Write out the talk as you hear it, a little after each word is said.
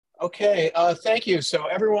Okay, thank you. So,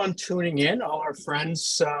 everyone tuning in, all our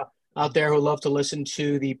friends out there who love to listen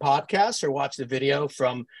to the podcast or watch the video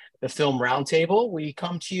from the Film Roundtable, we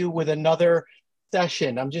come to you with another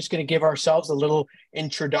session. I'm just going to give ourselves a little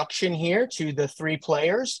introduction here to the three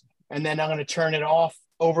players, and then I'm going to turn it off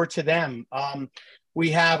over to them.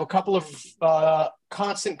 We have a couple of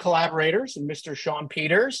constant collaborators, in Mr. Shawn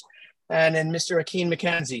Peters and in Mr. Akin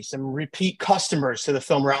McKenzie, some repeat customers to the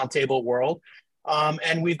Film Roundtable world.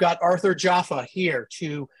 And we've got Arthur Jafa here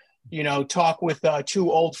to, talk with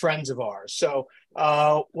two old friends of ours. So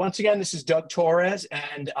once again, this is Doug Torres,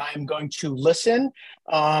 and I'm going to listen,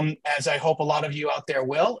 as I hope a lot of you out there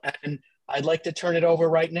will. And I'd like to turn it over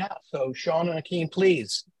right now. So Shawn and Akin,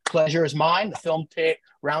 please. Pleasure is mine. The Film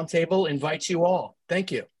Roundtable invites you all.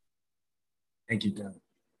 Thank you. Thank you, Doug.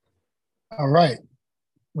 All right.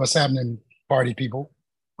 What's happening, party people?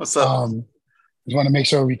 What's up? Just want to make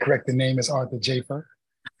sure we correct the name. It's Arthur Jafa.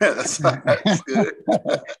 That's good.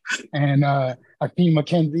 And Akin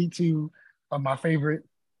McKenzie, two of my favorite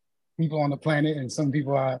people on the planet, and some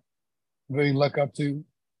people I really look up to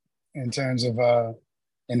in terms of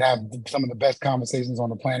and have some of the best conversations on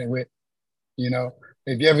the planet with.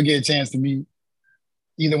 If you ever get a chance to meet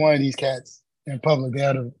either one of these cats in public, they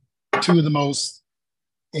are two of the most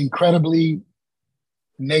incredibly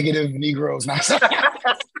negative Negroes.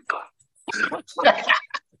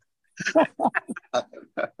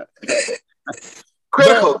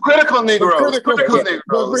 critical Negroes. Critical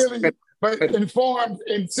Negroes. But informed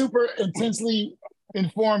and super intensely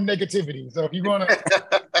informed negativity. So if you want to,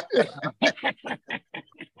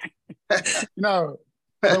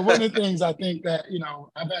 but one of the things I think that,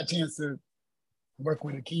 I've had a chance to work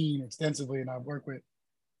with Akin extensively, and I've worked with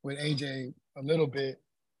AJ a little bit.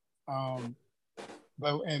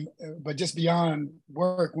 But just beyond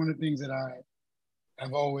work, one of the things that I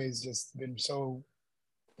have always just been so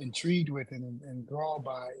intrigued with and enthralled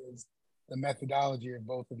by is the methodology of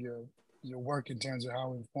both of your work in terms of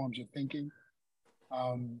how it informs your thinking.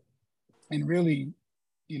 And really,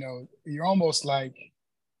 you're almost like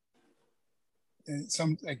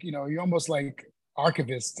you're almost like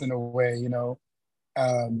archivists in a way, in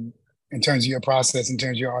terms of your process, in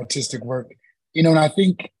terms of your artistic work. And I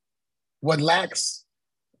think what lacks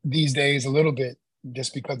these days a little bit,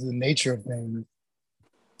 just because of the nature of things.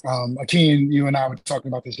 Akin, you and I were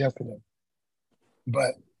talking about this yesterday,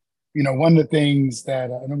 but one of the things that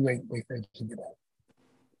wait for it to get out.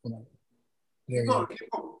 There you go.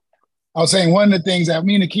 I was saying one of the things that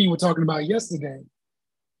me and Akin were talking about yesterday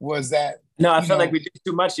was that. No, I felt like we did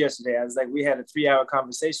too much yesterday. I was like, we had a 3-hour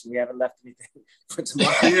conversation. We haven't left anything for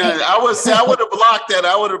tomorrow. Yeah, I would have blocked that.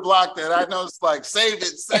 I know it's like, save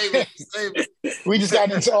it. We just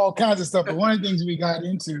got into all kinds of stuff. But one of the things we got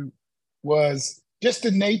into was just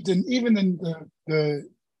the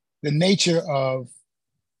nature of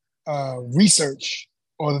research,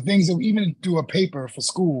 or the things that we even do a paper for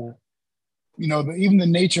school, even the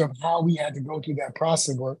nature of how we had to go through that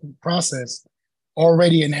process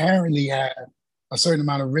already inherently had a certain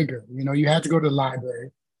amount of rigor. You had to go to the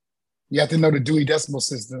library. You have to know the Dewey Decimal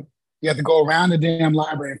System. You have to go around the damn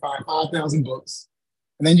library and find 5,000 books.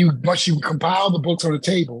 And then once you compile the books on the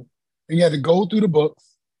table, then you had to go through the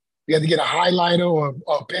books. You had to get a highlighter or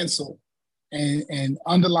a pencil and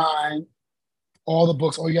underline all the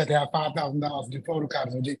books, or you had to have $5,000 to do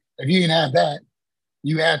photocopies. If you didn't have that,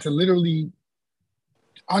 you had to literally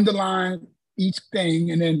underline each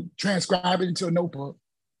thing and then transcribe it into a notebook,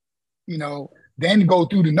 then go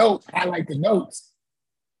through the notes, highlight the notes,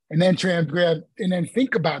 and then transcribe, and then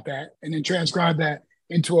think about that, and then transcribe that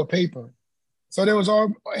into a paper. So there was a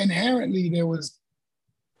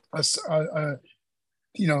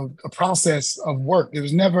process of work. There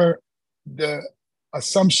was never the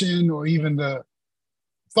assumption or even the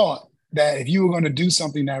thought that if you were going to do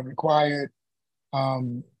something that required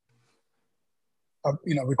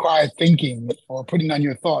required thinking or putting on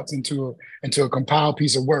your thoughts into a compiled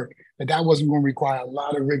piece of work, that wasn't going to require a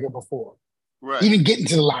lot of rigor before. Right. Even getting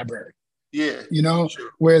to the library. Yeah. Sure.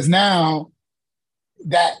 Whereas now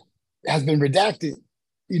that has been redacted,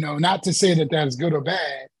 not to say that is good or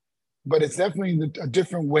bad, but it's definitely a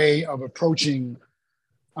different way of approaching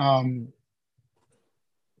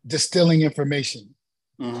distilling information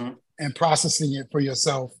and processing it for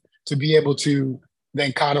yourself to be able to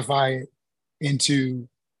then codify it into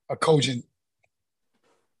a cogent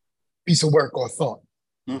piece of work or thought.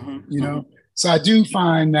 So I do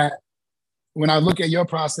find that when I look at your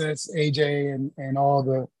process, AJ, and all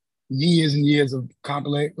the years and years of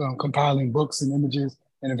compiling books and images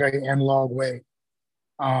in a very analog way,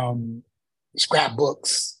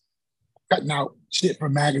 scrapbooks, cutting out shit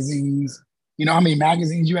from magazines, You know how many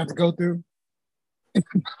magazines you have to go through? You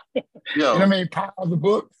know how many piles of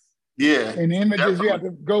books and images you have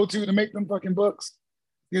to go to make them fucking books?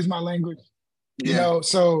 Here's my language. You know,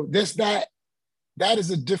 so that is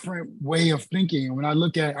a different way of thinking. When I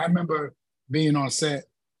remember being on set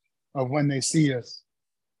of When They See Us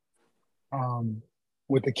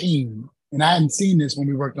with Akin. And I hadn't seen this when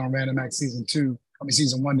we worked on Random Act season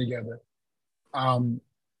 1 together.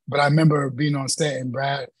 But I remember being on set and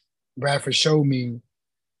Bradford showed me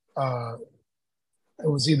it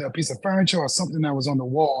was either a piece of furniture or something that was on the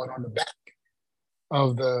wall, and on the back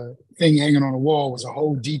of the thing hanging on the wall was a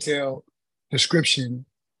whole detailed description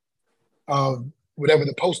of whatever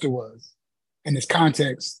the poster was and its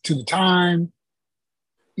context to the time,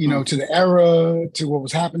 you know, to the era, to what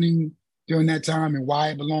was happening during that time and why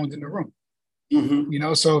it belonged in the room. You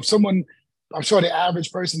know, so if someone, I'm sure the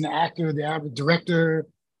average person, the actor, the average director,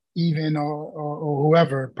 even or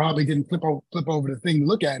whoever probably didn't flip over the thing to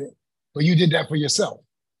look at it, but you did that for yourself,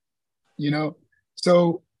 you know?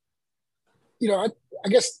 So, you know, I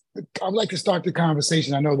guess I'd like to start the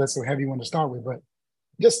conversation. I know that's a heavy one to start with, but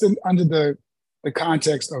just under the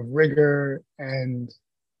context of rigor and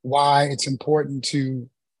why it's important to,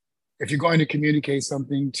 if you're going to communicate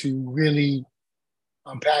something, to really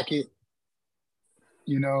unpack it,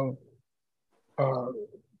 you know,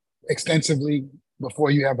 extensively before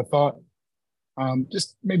you have a thought.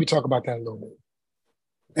 Just maybe talk about that a little bit.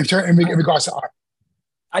 In regards to art.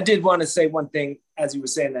 I did want to say one thing as you were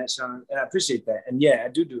saying that, Shawn, and I appreciate that. And yeah, I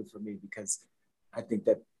do it for me because I think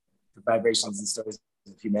that the vibrations and stories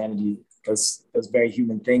of humanity, those very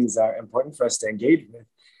human things are important for us to engage with.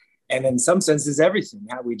 And in some senses, everything,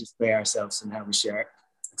 how we display ourselves and how we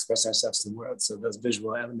express ourselves to the world. So those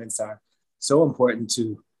visual elements are so important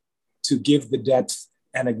to give the depth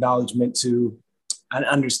and acknowledgement to and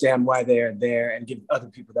understand why they are there and give other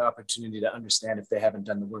people the opportunity to understand if they haven't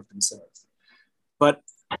done the work themselves. But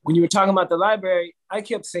when you were talking about the library, I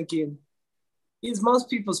kept thinking, is most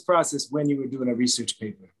people's process when you were doing a research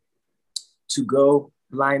paper to go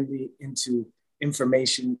blindly into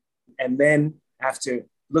information and then after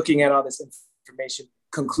looking at all this information,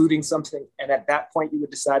 concluding something, and at that point you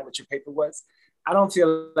would decide what your paper was? I don't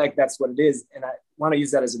feel like that's what it is. And I want to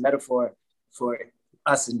use that as a metaphor for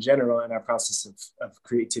us in general in our process of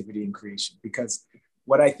creativity and creation. Because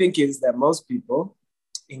what I think is that most people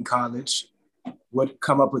in college would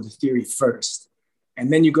come up with a theory first.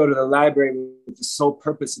 And then you go to the library with the sole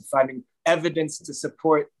purpose of finding evidence to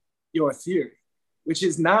support your theory, which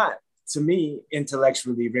is not, to me,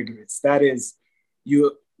 intellectually rigorous. That is,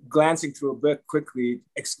 you glancing through a book quickly,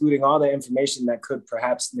 excluding all the information that could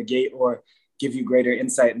perhaps negate or give you greater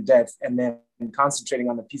insight and depth, and then concentrating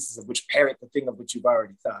on the pieces of which parrot the thing of which you've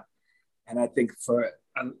already thought. And I think for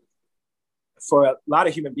a lot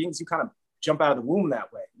of human beings, you kind of jump out of the womb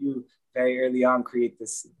that way. You very early on create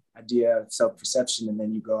this idea of self-perception, and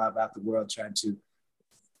then you go out about the world trying to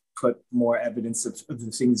put more evidence of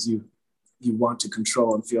the things you want to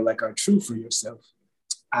control and feel like are true for yourself.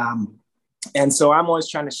 And so I'm always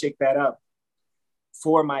trying to shake that up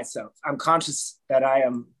for myself. I'm conscious that I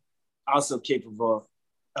am also capable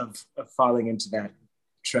of falling into that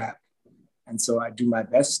trap. And so I do my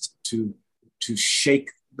best to shake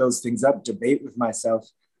those things up, debate with myself,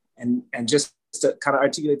 and just to kind of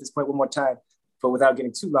articulate this point one more time, but without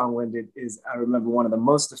getting too long-winded, is I remember one of the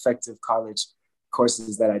most effective college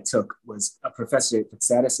courses that I took was a professor at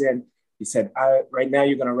Sadasian. He said, right now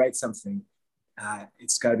you're going to write something.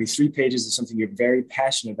 It's got to be 3 pages of something you're very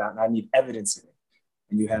passionate about, and I need evidence in it.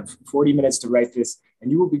 And you have 40 minutes to write this, and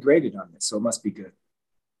you will be graded on this, so it must be good.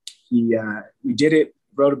 We did it,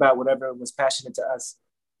 wrote about whatever was passionate to us,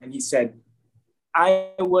 and he said,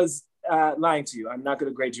 I was lying to you. I'm not going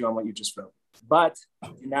to grade you on what you just wrote, but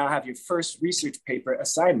you now have your first research paper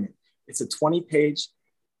assignment. It's a 20-page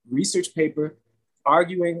research paper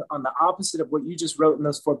arguing on the opposite of what you just wrote in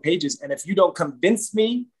those 4 pages. And if you don't convince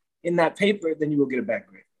me in that paper, then you will get a bad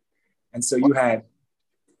grade. And so you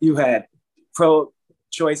had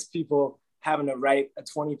pro-choice people having to write a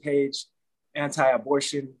 20-page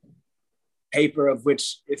anti-abortion paper, of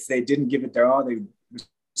which if they didn't give it their all, they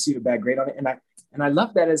receive a bad grade on it. And I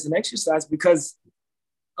love that as an exercise because,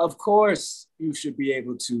 of course, you should be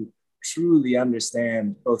able to truly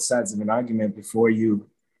understand both sides of an argument before you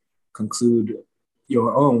conclude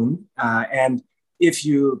your own. And if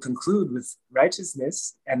you conclude with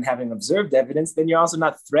righteousness and having observed evidence, then you're also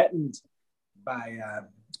not threatened by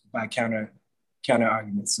counter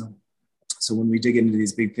arguments. So when we dig into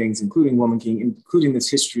these big things, including Woman King, including this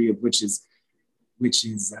history of which is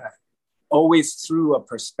always through a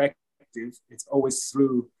perspective, it's always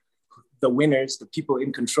through the winners, the people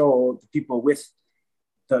in control, the people with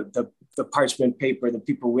the parchment paper, the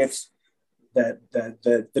people with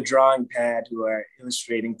the drawing pad who are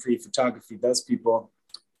illustrating pre-photography, those people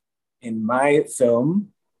in my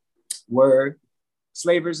film were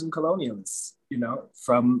slavers and colonialists, you know,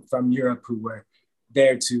 from Europe, who were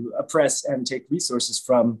there to oppress and take resources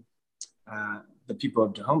from the people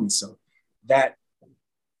of Dahomey. So that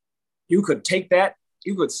you could take that,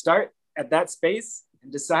 you could start at that space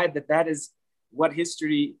and decide that that is what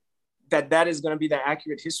history, that is going to be the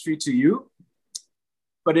accurate history to you.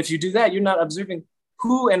 But if you do that, you're not observing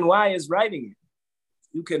who and why is writing it.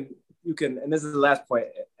 You can, and this is the last point,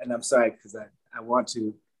 and I'm sorry, because I want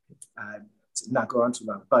to not go on too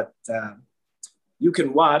long, but you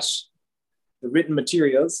can watch the written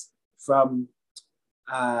materials from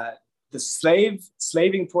the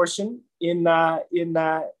slaving portion in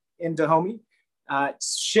Dahomey,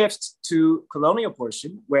 shift to colonial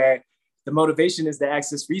portion, where the motivation is to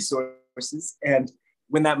access resources. And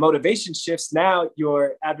when that motivation shifts, now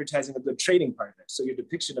you're advertising a good trading partner. So your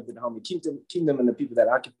depiction of the Dahomey kingdom and the people that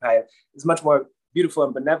occupy it is much more beautiful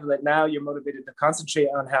and benevolent. Now you're motivated to concentrate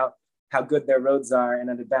on how good their roads are and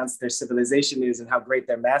how advanced their civilization is and how great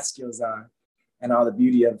their math skills are and all the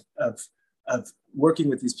beauty of working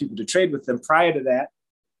with these people to trade with them. Prior to that,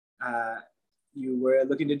 you were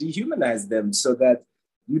looking to dehumanize them so that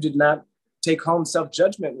you did not take home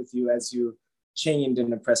self-judgment with you as you chained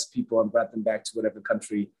and oppressed people and brought them back to whatever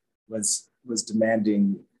country was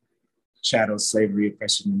demanding chattel, slavery,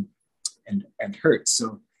 oppression, and hurt.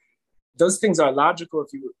 So those things are logical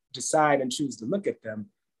if you decide and choose to look at them,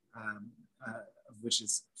 which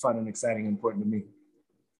is fun and exciting and important to me.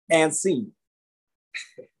 And seen.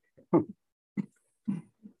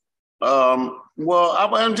 Well,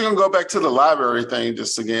 I'm just gonna go back to the library thing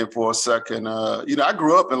just again for a second. You know, I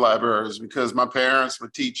grew up in libraries because my parents were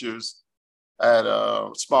teachers at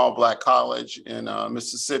a small Black college in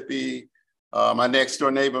Mississippi. My next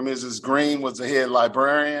door neighbor, Mrs. Green, was the head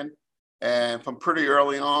librarian. And from pretty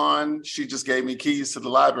early on, she just gave me keys to the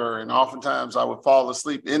library. And oftentimes I would fall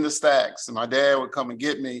asleep in the stacks. And my dad would come and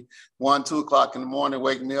get me 1, 2 o'clock in the morning,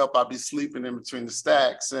 wake me up. I'd be sleeping in between the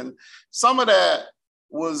stacks. And some of that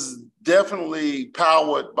was definitely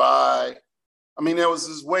powered by, I mean, there was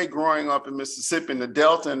this way growing up in Mississippi, in the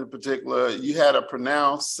Delta in particular, you had a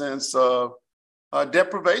pronounced sense of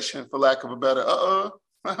deprivation, for lack of a better,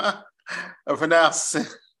 a pronounced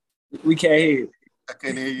sense. We can't hear you. I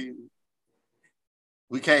can't hear you.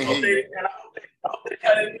 We can't hear you.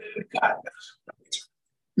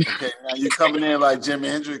 Okay, now you're coming in like Jimi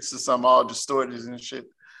Hendrix or something, all distorted and shit.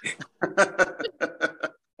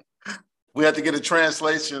 We have to get a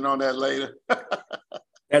translation on that later.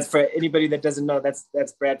 That's for anybody that doesn't know.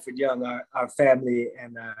 That's Bradford Young, our family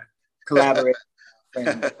and collaborator.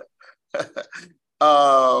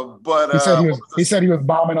 He said he was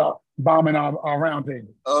bombing our round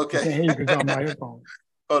table. Okay.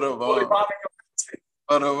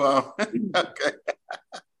 Hold on. Okay.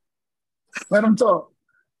 Let him talk.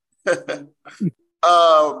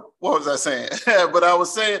 What was I saying? But I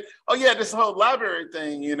was saying, oh yeah, this whole library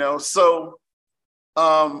thing, you know. So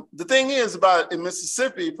the thing is about in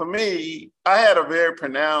Mississippi, for me, I had a very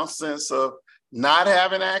pronounced sense of not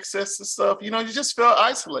having access to stuff. You know, you just felt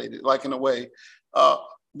isolated, like in a way.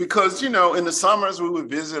 Because, you know, in the summers, we would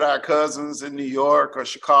visit our cousins in New York or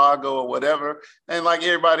Chicago or whatever. And like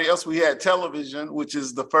everybody else, we had television, which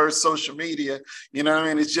is the first social media. You know what I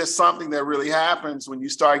mean? It's just something that really happens when you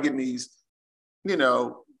start getting these, you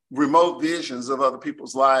know, remote visions of other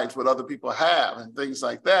people's lives, what other people have and things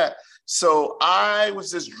like that. So I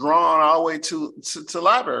was just drawn all the way to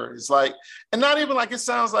libraries, like, and not even like it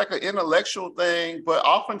sounds like an intellectual thing, but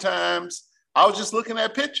oftentimes I was just looking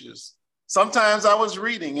at pictures. Sometimes I was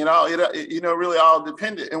reading, you know, it really all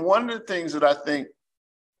depended. And one of the things that I think,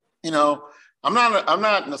 you know, I'm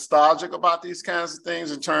not nostalgic about these kinds of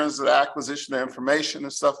things in terms of the acquisition of information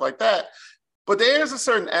and stuff like that. But there's a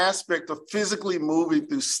certain aspect of physically moving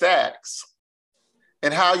through stacks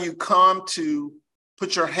and how you come to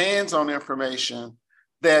put your hands on information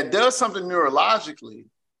that does something neurologically.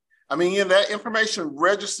 I mean, you know, that information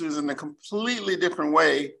registers in a completely different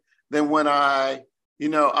way than when I'm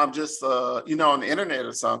just, on the internet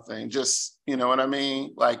or something, just, you know what I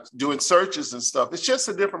mean? Like doing searches and stuff. It's just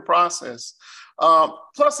a different process.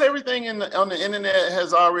 Plus everything on the internet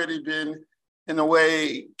has already been, in a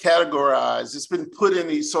way, categorized. It's been put in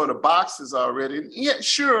these sort of boxes already. And yeah,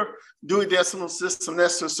 sure, Dewey Decimal System,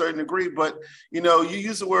 that's to a certain degree, but, you know, you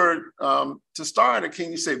use the word, to start,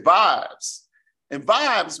 can you say vibes? And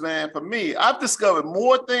vibes, man, for me, I've discovered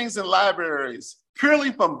more things in libraries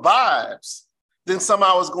purely from vibes than some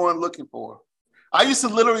I was going looking for. I used to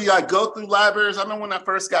literally like go through libraries. I remember when I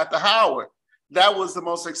first got to Howard, that was the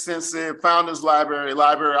most extensive founders library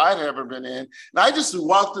I'd ever been in. And I just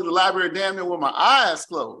walked through the library damn near with my eyes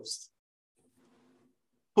closed,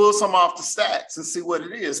 pull some off the stacks and see what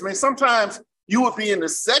it is. I mean, sometimes you would be in the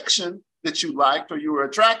section that you liked or you were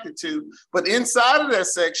attracted to, but inside of that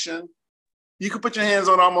section, you could put your hands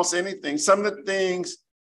on almost anything. Some of the things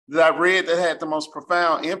that I read that had the most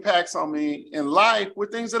profound impacts on me in life were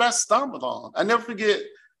things that I stumbled on. I never forget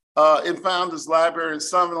in Founders Library and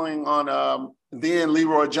stumbling on then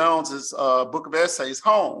Leroy Jones's book of essays,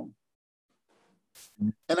 Home.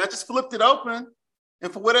 And I just flipped it open.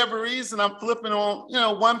 And for whatever reason, I'm flipping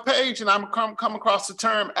on, one page and I'm come across the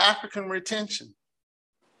term African retention.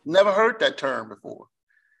 Never heard that term before.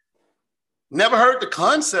 Never heard the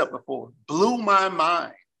concept before. Blew my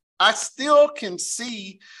mind. I still can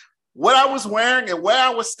see what I was wearing and where I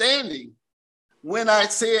was standing when I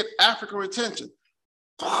said African retention.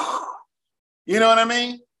 You know what I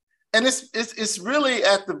mean? And it's really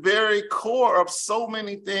at the very core of so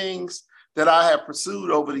many things that I have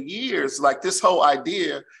pursued over the years, like this whole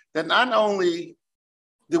idea that not only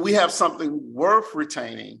did we have something worth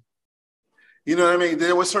retaining, you know what I mean?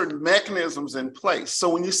 There were certain mechanisms in place. So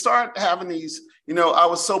when you start having these, I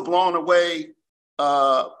was so blown away,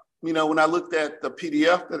 when I looked at the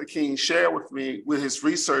PDF that Akin shared with me with his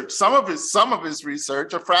research, some of his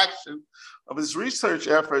research, a fraction of his research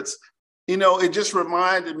efforts, it just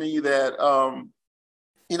reminded me that,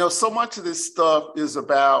 so much of this stuff is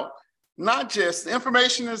about not just the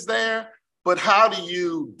information is there, but how do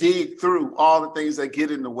you dig through all the things that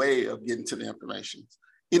get in the way of getting to the information?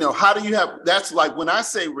 How do you that's like when I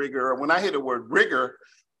say rigor, or when I hear the word rigor,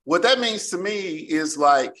 what that means to me is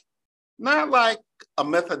not like a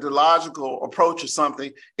methodological approach or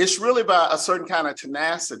something. It's really about a certain kind of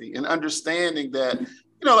tenacity and understanding that,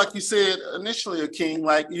 like you said initially, Akin,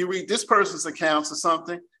 like you read this person's accounts or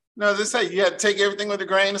something, they say you have to take everything with a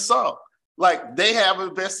grain of salt. Like they have a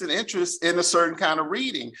vested interest in a certain kind of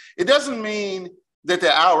reading. It doesn't mean that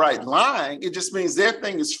they're outright lying. It just means their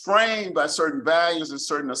thing is framed by certain values and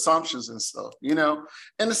certain assumptions and stuff,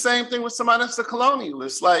 And the same thing with somebody that's a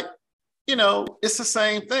colonialist. Like, it's the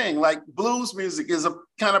same thing. Like blues music is a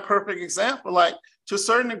kind of perfect example. Like to a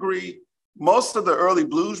certain degree, most of the early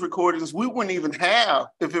blues recordings we wouldn't even have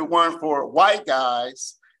if it weren't for white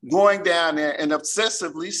guys going down there and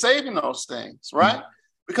obsessively saving those things, right? Mm-hmm.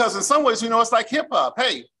 Because in some ways, it's like hip hop.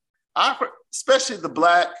 Hey, especially the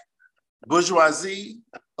Black bourgeoisie,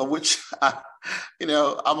 of which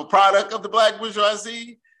I'm a product of the Black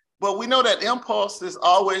bourgeoisie, but we know that impulse is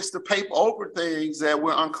always to paper over things that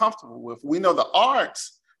we're uncomfortable with. We know the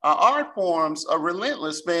arts, our art forms are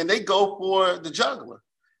relentless, man. They go for the jugular,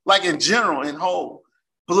 like in general, in whole.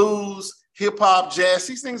 Blues, hip hop, jazz,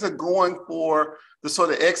 these things are going for the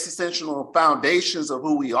sort of existential foundations of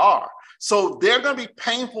who we are. So they're going to be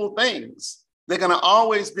painful things. They're going to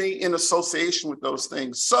always be in association with those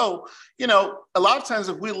things. So, a lot of times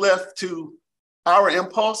if we're left to our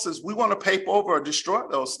impulses, we want to paper over or destroy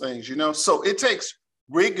those things, So it takes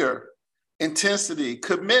rigor, intensity,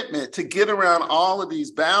 commitment to get around all of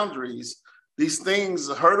these boundaries, these things,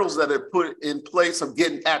 hurdles that are put in place of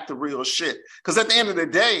getting at the real shit. Because at the end of the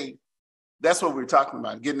day, that's what we're talking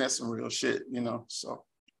about, getting at some real shit, So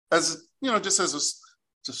as, just as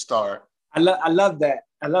to start. I love that.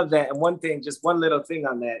 I love that. And one little thing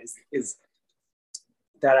on that is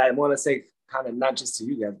that I want to say, kind of not just to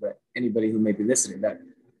you guys, but anybody who may be listening, that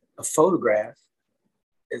a photograph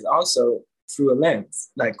is also through a lens,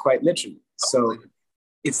 like quite literally. So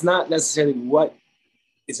it's not necessarily what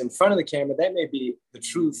is in front of the camera, that may be the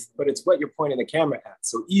truth, but it's what you're pointing the camera at.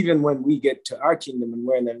 So even when we get to our kingdom and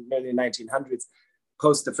we're in the early 1900s,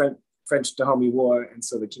 post the French Dahomey War, and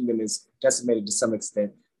so the kingdom is decimated to some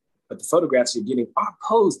extent, but the photographs you're getting are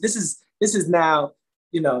posed. This is now,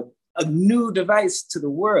 a new device to the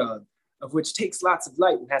world, of which takes lots of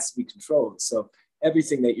light and has to be controlled. So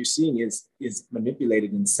everything that you're seeing is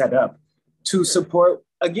manipulated and set up to support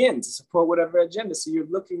whatever agenda. So you're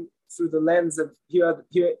looking through the lens of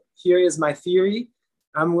here is my theory.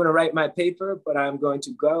 I'm going to write my paper, but I'm going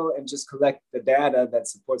to go and just collect the data that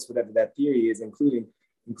supports whatever that theory is, including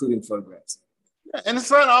photographs. And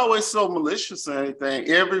it's not always so malicious or anything.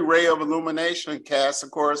 Every ray of illumination casts a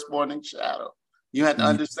corresponding shadow. You have to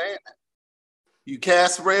understand that. You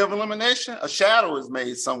cast a ray of illumination, a shadow is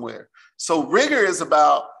made somewhere. So rigor is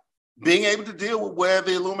about being able to deal with where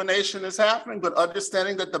the illumination is happening, but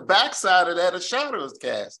understanding that the backside of that, a shadow is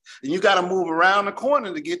cast. And you got to move around the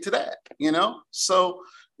corner to get to that, So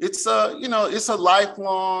it's a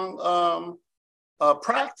lifelong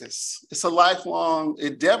practice. It's a lifelong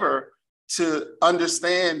endeavor to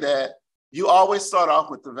understand that you always start off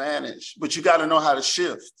with advantage, but you got to know how to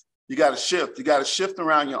shift. You got to shift. You got to shift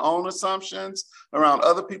around your own assumptions, around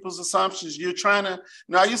other people's assumptions. You're trying to,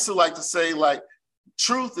 I used to like to say, like,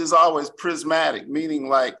 truth is always prismatic, meaning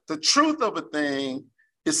like the truth of a thing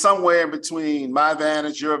is somewhere in between my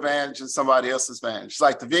vantage, your vantage, and somebody else's vantage. It's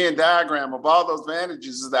like the Venn diagram of all those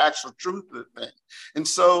vantages is the actual truth of the thing. And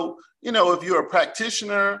so, if you're a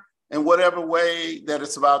practitioner in whatever way that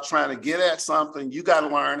it's about trying to get at something, you got to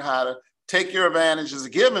learn how to take your advantage as a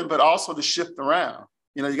given, but also to shift around.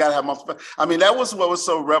 You got to have multiple. I mean, that was what was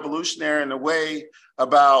so revolutionary in a way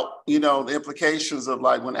about, the implications of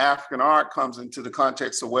like when African art comes into the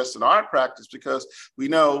context of Western art practice, because we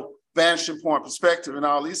know vanishing point perspective and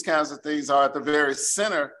all these kinds of things are at the very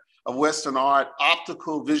center of Western art,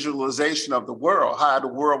 optical visualization of the world, how the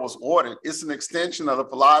world was ordered. It's an extension of the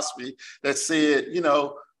philosophy that said,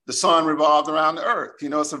 the sun revolved around the earth.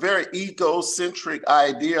 It's a very egocentric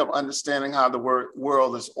idea of understanding how the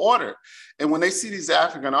world is ordered. And when they see these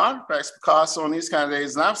African artifacts, Picasso and these kind of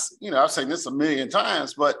days, and I've said this a million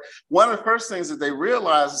times, but one of the first things that they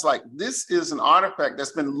realize is like, this is an artifact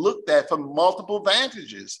that's been looked at from multiple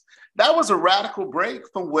vantages. That was a radical break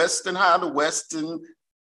from how the Western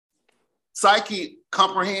psyche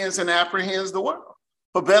comprehends and apprehends the world,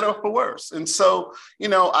 for better or for worse. And so,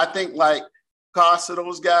 I think like, Picasso,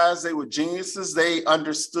 those guys, they were geniuses. They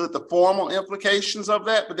understood the formal implications of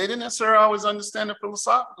that, but they didn't necessarily always understand the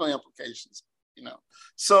philosophical implications,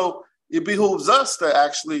 So it behooves us to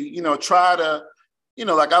actually, try to,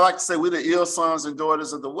 like I like to say, we're the ill sons and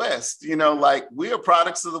daughters of the West, like we are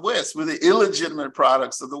products of the West. We're the illegitimate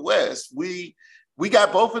products of the West. We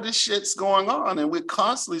got both of these shits going on, and we're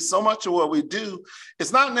constantly, so much of what we do,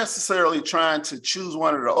 it's not necessarily trying to choose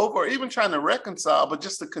one or the over, or even trying to reconcile, but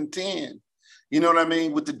just to contend. You know what I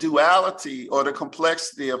mean? With the duality or the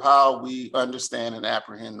complexity of how we understand and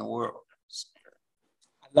apprehend the world.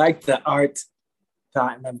 I like the art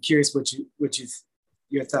thought, and I'm curious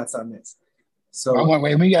your thoughts on this. So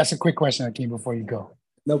wait, let me ask a quick question, Akin, before you go.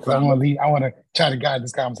 No problem. I want to try to guide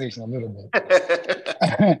this conversation a little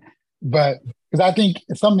bit. But because I think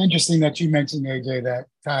it's something interesting that you mentioned, AJ, that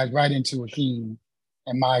ties right into Akin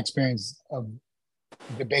and my experience of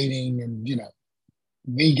debating and,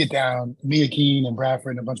 me, Akin and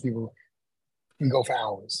Bradford and a bunch of people, we go for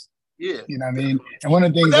hours. Yeah. You know what I mean? And one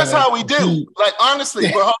of the things that's how we do. Like, honestly,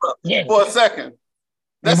 but hold up for a second.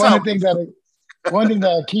 That's one of the things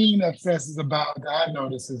that Akin obsesses about that I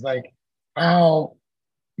notice is like how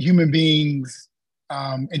human beings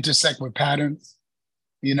intersect with patterns,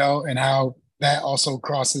 and how that also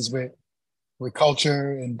crosses with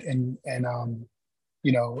culture and in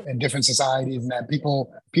different societies, and that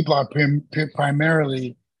people are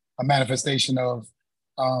primarily a manifestation of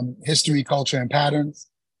history, culture, and patterns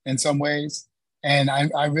in some ways. And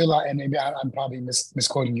I realize, and maybe I'm probably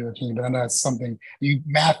misquoting you, Akin, but I know that's something.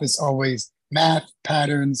 Math is always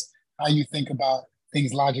patterns. How you think about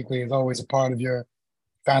things logically is always a part of your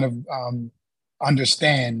kind of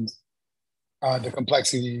understand the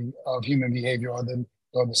complexity of human behavior or the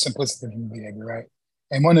simplicity of human behavior, right?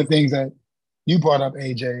 And one of the things that you brought up,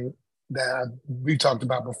 AJ, that we talked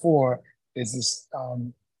about before is this,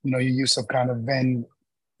 your use of kind of the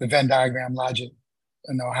Venn diagram logic,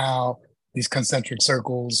 how these concentric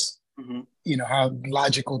circles, mm-hmm.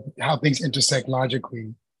 How things intersect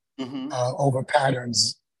logically mm-hmm. Over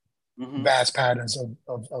patterns, mm-hmm. vast patterns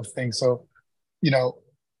of things. So, I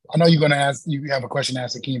know you have a question to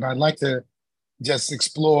ask Akin, but I'd like to just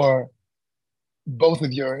explore both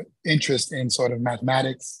of your interest in sort of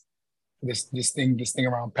mathematics, this thing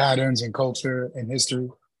around patterns and culture and history,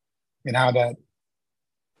 and how that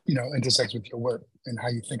intersects with your work and how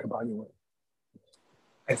you think about your work.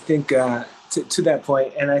 I think to that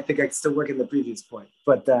point, and I think I can still work in the previous point,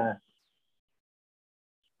 but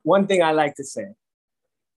one thing I like to say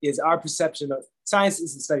is our perception of science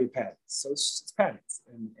is the study of patterns. So it's patterns,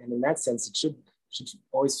 and in that sense, it should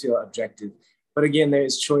always feel objective. But again, there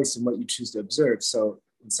is choice in what you choose to observe. So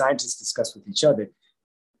when scientists discuss with each other,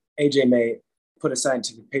 AJ may put a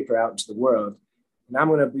scientific paper out into the world, and I'm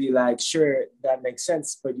going to be like, sure, that makes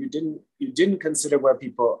sense, but you didn't consider where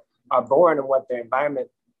people are born and what their environment,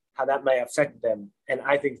 how that may affect them. And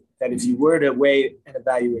I think that if you were to weigh and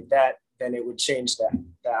evaluate that, then it would change the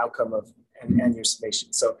outcome of and your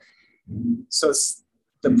summation. So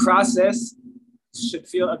the process should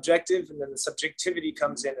feel objective, and then the subjectivity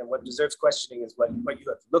comes in, and what deserves questioning is what you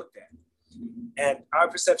have looked at. And our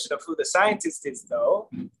perception of who the scientist is, though,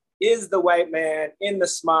 is the white man in the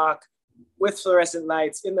smock with fluorescent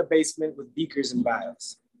lights in the basement with beakers and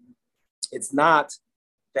vials. It's not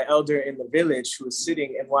the elder in the village who is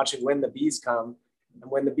sitting and watching when the bees come and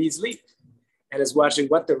when the bees leave, and is watching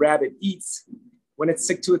what the rabbit eats when it's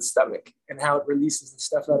sick to its stomach and how it releases the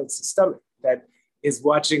stuff out of its stomach. That is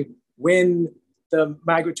watching when the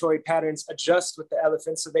migratory patterns adjust with the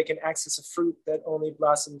elephants so they can access a fruit that only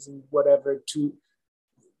blossoms in whatever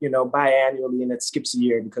biannually, and it skips a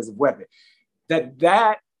year because of weather.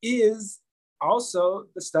 That is also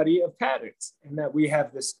the study of patterns, and that we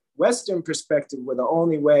have this Western perspective where the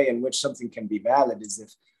only way in which something can be valid is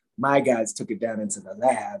if my guys took it down into the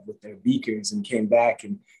lab with their beakers and came back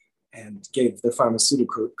and gave the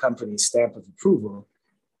pharmaceutical company stamp of approval.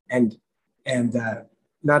 And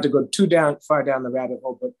not to go too far down the rabbit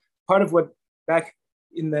hole, but part of what back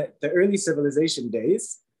in the early civilization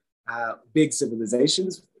days, big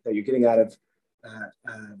civilizations that you're getting out of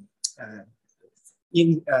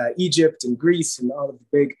in Egypt and Greece and all of the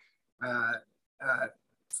big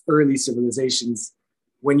early civilizations,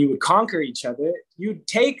 when you would conquer each other, you'd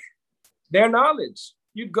take their knowledge,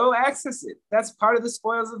 you'd go access it. That's part of the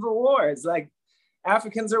spoils of the war. It's like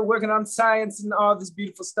Africans are working on science and all this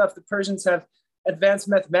beautiful stuff. The Persians have advanced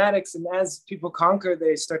mathematics, and as people conquer,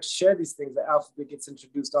 they start to share these things. The alphabet gets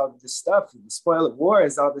introduced, all of this stuff. And the spoil of war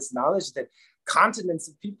is all this knowledge that continents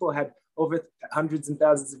of people had over hundreds and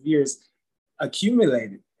thousands of years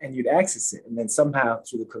accumulated, and you'd access it. And then somehow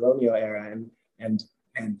through the colonial era, and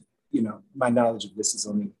my knowledge of this is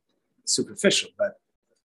only superficial, but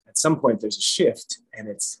at some point there's a shift, and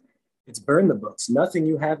it's burn the books. Nothing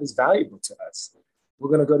you have is valuable to us. We're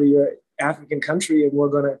going to go to your African country and we're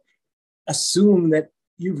going to assume that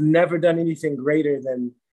you've never done anything greater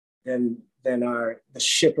than the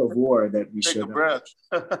ship of war that we showed up.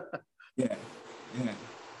 Yeah.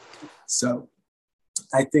 So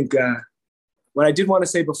I think what I did want to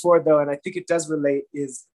say before, though, and I think it does relate,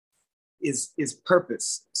 is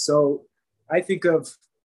purpose. So I think of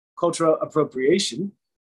cultural appropriation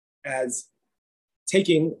as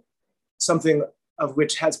taking something of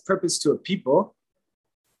which has purpose to a people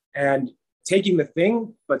and taking the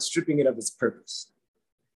thing, but stripping it of its purpose.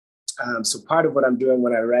 So part of what I'm doing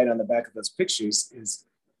when I write on the back of those pictures is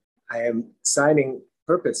I am signing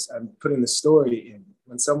purpose. I'm putting the story in.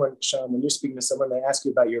 When Shawn, when you're speaking to someone, they ask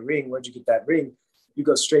you about your ring, where'd you get that ring? You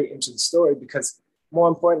go straight into the story, because more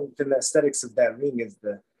important than the aesthetics of that ring is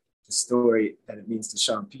the story that it means to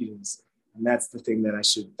Shawn Peters. And that's the thing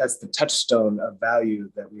that's the touchstone of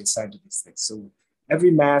value that we assign to these things. So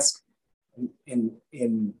every mask in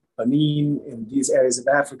Benin, in these areas of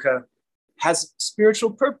Africa, has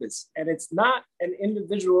spiritual purpose. And it's not an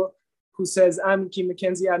individual who says, I'm Akin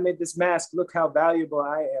McKenzie, I made this mask, look how valuable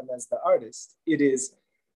I am as the artist. It is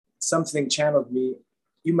something channeled me.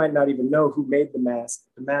 You might not even know who made the mask.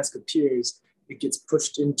 The mask appears, it gets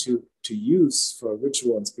pushed into use for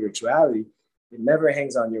ritual and spirituality. It never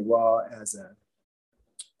hangs on your wall as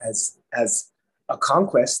a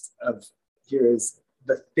conquest of, here is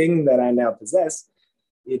the thing that I now possess.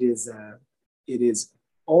 It is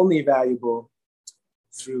only valuable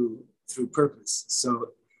through purpose. So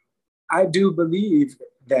I do believe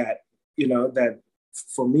that, that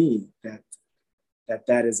for me,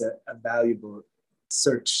 that is a valuable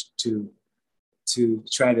search to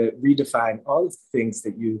try to redefine all of the things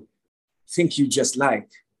that you think you just like,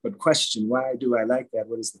 but question, why do I like that?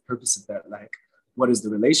 What is the purpose of that like? What is the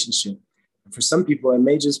relationship? And for some people, it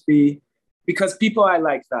may just be because people I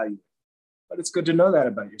like value. But it's good to know that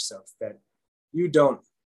about yourself, that you don't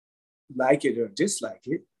like it or dislike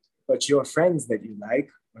it, but your friends that you like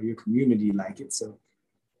or your community like it, so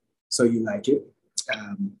you like it.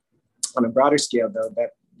 On a broader scale, though,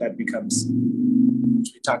 that becomes,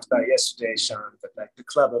 which we talked about yesterday, Shawn, but like the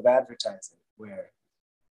club of advertising, where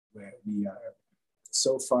we are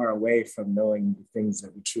so far away from knowing the things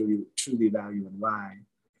that we truly value and why,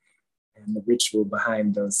 and the ritual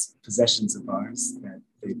behind those possessions of ours, that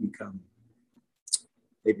they become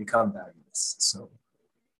valueless.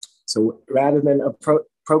 So rather than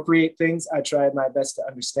appropriate things, I try my best to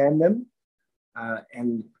understand them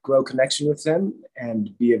and grow connection with them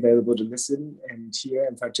and be available to listen and hear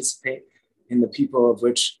and participate in the people of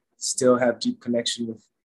which still have deep connection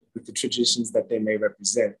with the traditions that they may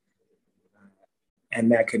represent. And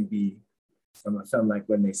that can be from a film like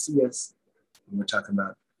When They See Us, when we're talking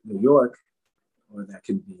about New York, or that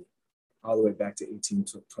can be all the way back to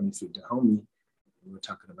 1823 Dahomey, when we're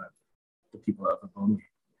talking about the people of Abonge.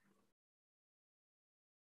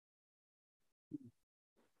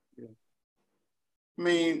 I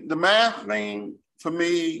mean, the math thing for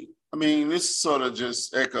me, this sort of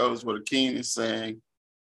just echoes what Akin is saying.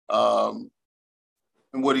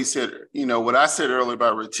 And what he said, what I said earlier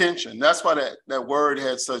about retention, that's why that word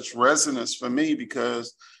had such resonance for me,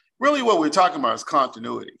 because really what we're talking about is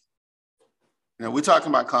continuity. We're talking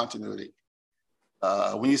about continuity.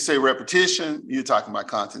 When you say repetition, you're talking about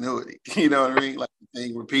continuity. You know what I mean? Like the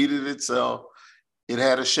thing repeated itself. It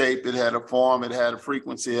had a shape, it had a form, it had a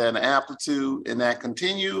frequency, it had an amplitude, and that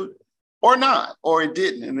continued or not, or it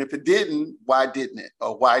didn't. And if it didn't, why didn't it?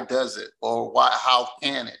 Or why does it? Or how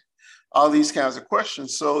can it? All these kinds of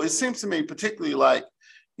questions. So it seems to me, particularly like,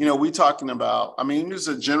 we're talking about, there's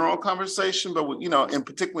a general conversation, but, in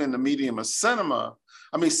particular in the medium of cinema,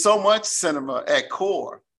 so much cinema at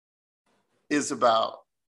core is about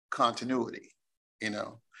continuity,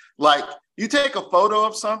 Like you take a photo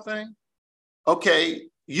of something, okay,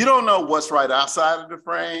 you don't know what's right outside of the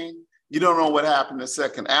frame. You don't know what happened a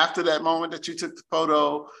second after that moment that you took the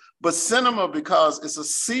photo. But cinema, because it's a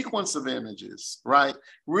sequence of images, right,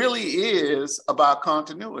 really is about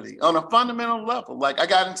continuity on a fundamental level. Like I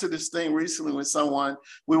got into this thing recently with someone,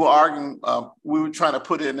 we were arguing, we were trying to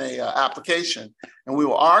put in a application, and we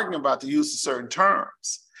were arguing about the use of certain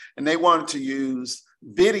terms. And they wanted to use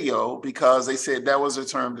video because they said that was a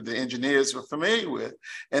term that the engineers were familiar with.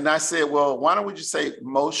 And I said, well, why don't we just say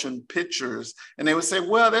motion pictures? And they would say,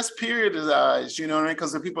 well, that's periodized, you know what I mean?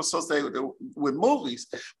 Because the people associate with movies.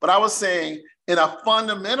 But I was saying in a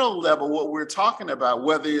fundamental level, what we're talking about,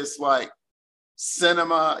 whether it's like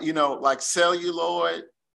cinema, like celluloid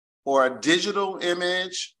or a digital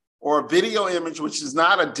image or a video image, which is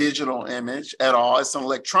not a digital image at all, it's an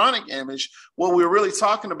electronic image. What we're really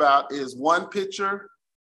talking about is one picture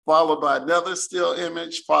followed by another still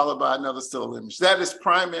image, followed by another still image. That is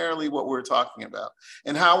primarily what we're talking about.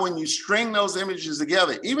 And how when you string those images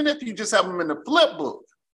together, even if you just have them in a flip book,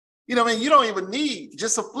 you don't even need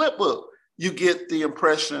just a flip book, you get the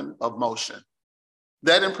impression of motion.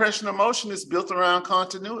 That impression of motion is built around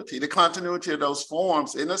continuity, the continuity of those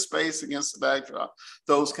forms in a space against the backdrop,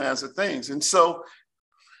 those kinds of things. And so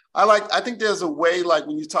I think there's a way, like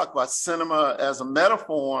when you talk about cinema as a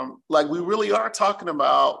metaphor, like we really are talking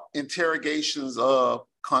about interrogations of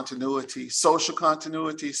continuity, social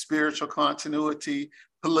continuity, spiritual continuity,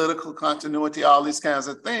 political continuity, all these kinds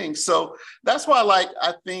of things. So that's why,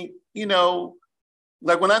 I think,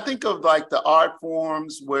 like when I think of like the art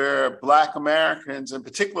forms where Black Americans in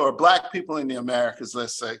particular, or Black people in the Americas,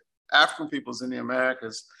 let's say, African peoples in the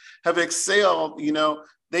Americas have excelled,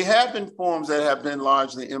 they have been forms that have been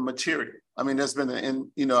largely immaterial. There's been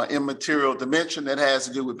an immaterial dimension that has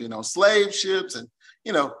to do with being on slave ships. And,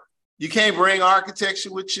 you can't bring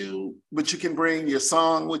architecture with you, but you can bring your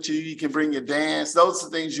song with you. You can bring your dance. Those are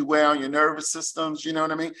things you wear on your nervous systems. You know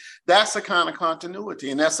what I mean? That's a kind of continuity.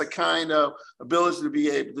 And that's a kind of ability to be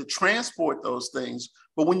able to transport those things.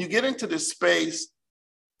 But when you get into this space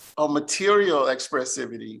of material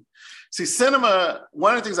expressivity, see, cinema,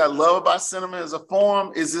 one of the things I love about cinema as a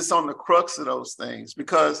form is it's on the crux of those things,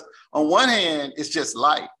 because on one hand, it's just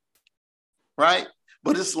light, right?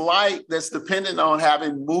 But it's light that's dependent on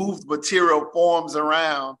having moved material forms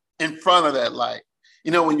around in front of that light,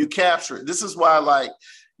 when you capture it. This is why, like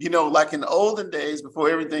in the olden days, before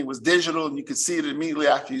everything was digital and you could see it immediately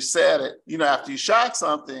after you said it, after you shot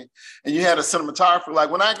something and you had a cinematographer. Like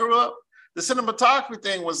when I grew up, the cinematography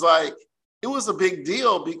thing was like, it was a big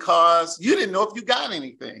deal because you didn't know if you got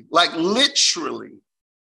anything. Like literally,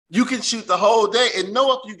 you can shoot the whole day and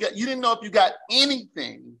you didn't know if you got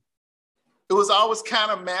anything. It was always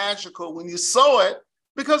kind of magical when you saw it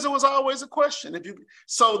because it was always a question.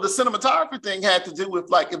 So the cinematography thing had to do with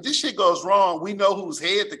like, if this shit goes wrong, we know whose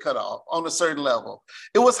head to cut off on a certain level.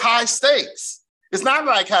 It was high stakes. It's not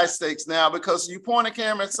like high stakes now because you point a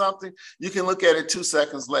camera at something, you can look at it 2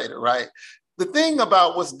 seconds later, right? The thing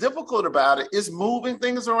about what's difficult about it is moving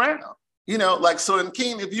things around, so in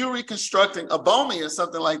King, if you're reconstructing a Bomi or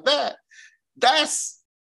something like that, that's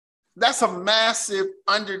a massive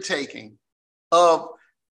undertaking of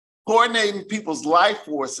coordinating people's life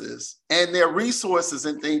forces and their resources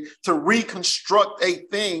and things to reconstruct a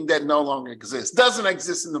thing that no longer exists, doesn't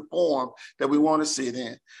exist in the form that we want to see it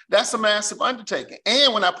in. That's a massive undertaking.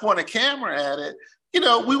 And when I point a camera at it,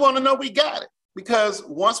 we want to know we got it. Because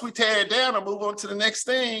once we tear it down and move on to the next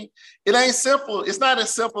thing, it ain't simple. It's not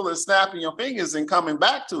as simple as snapping your fingers and coming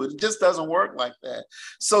back to it. It just doesn't work like that.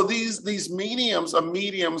 So these mediums are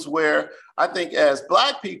mediums where I think as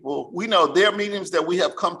Black people, we know they're mediums that we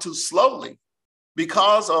have come to slowly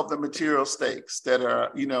because of the material stakes that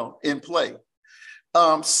are, in play.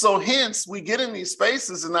 So hence we get in these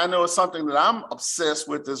spaces, and I know it's something that I'm obsessed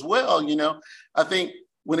with as well. I think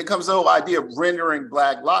when it comes to the whole idea of rendering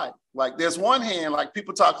Black life, Like there's one hand, like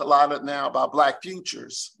people talk a lot now about Black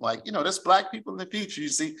futures. Like, there's Black people in the future. You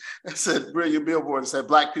see, it said brilliant billboard that said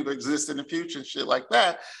Black people exist in the future and shit like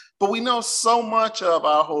that. But we know so much of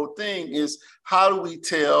our whole thing is how do we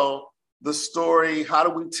tell the story? How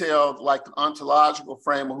do we tell like the ontological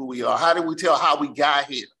frame of who we are? How do we tell how we got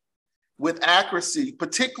here? With accuracy,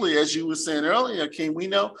 particularly as you were saying earlier, King, we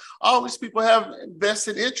know all these people have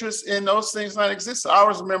vested interest in those things not exist. I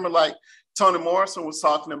always remember like Toni Morrison was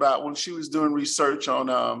talking about when she was doing research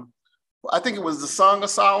on, I think it was the Song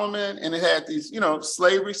of Solomon, and it had these,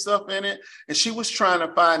 slavery stuff in it. And she was trying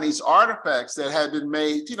to find these artifacts that had been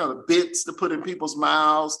made, the bits to put in people's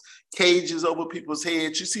mouths, cages over people's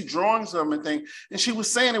heads. You see drawings of them and things. And she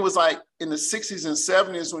was saying it was like in the 60s and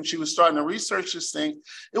 70s when she was starting to research this thing,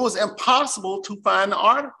 it was impossible to find the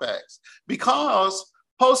artifacts because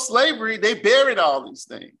post-slavery, they buried all these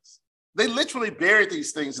things. They literally buried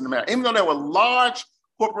these things in America, even though there were large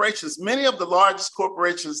corporations. Many of the largest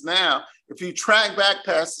corporations now, if you track back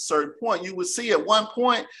past a certain point, you would see at one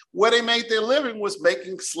point where they made their living was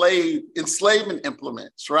making enslavement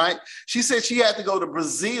implements, right? She said she had to go to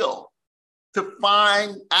Brazil to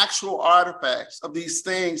find actual artifacts of these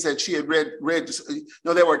things that she had read.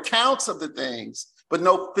 There were accounts of the things, but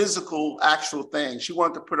no physical actual things. She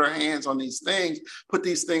wanted to put her hands on these things, put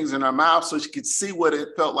these things in her mouth so she could see what it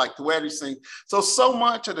felt like to wear these things. So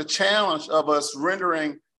much of the challenge of us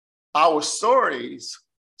rendering our stories,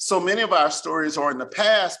 so many of our stories are in the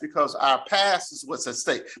past because our past is what's at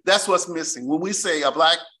stake. That's what's missing. When we say a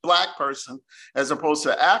black person, as opposed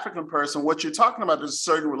to an African person, what you're talking about is a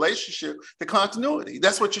certain relationship to continuity.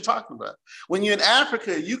 That's what you're talking about. When you're in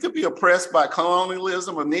Africa, you could be oppressed by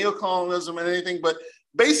colonialism or neocolonialism and anything, but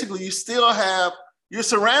basically you're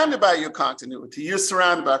surrounded by your continuity. You're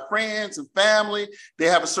surrounded by friends and family. They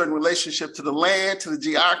have a certain relationship to the land, to the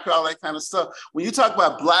geography, all that kind of stuff. When you talk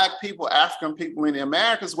about Black people, African people in the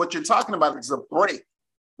Americas, what you're talking about is a break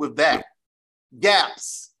with that.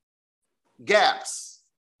 Gaps.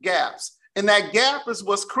 And that gap is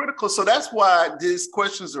what's critical. So that's why these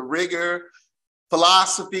questions of rigor,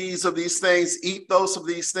 philosophies of these things, ethos of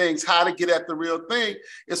these things, how to get at the real thing,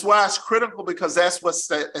 is why it's critical, because that's what's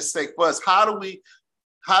at stake for us. How do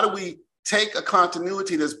we take a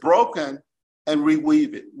continuity that's broken and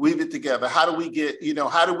weave it together? How do we get,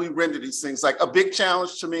 how do we render these things? Like a big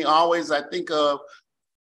challenge to me always, I think of,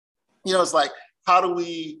 it's like, how do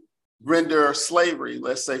we render slavery,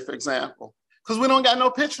 let's say, for example? Because we don't got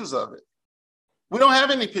no pictures of it. We don't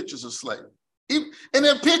have any pictures of slavery. And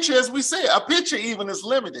a picture, as we say, a picture even is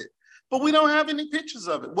limited, but we don't have any pictures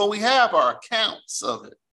of it. What we have are accounts of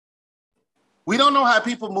it. We don't know how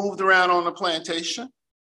people moved around on the plantation.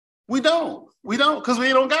 We don't, because we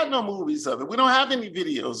don't got no movies of it. We don't have any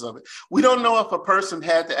videos of it. We don't know if a person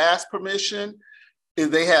had to ask permission, if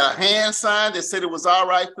they had a hand sign that said it was all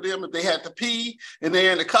right for them, if they had to pee and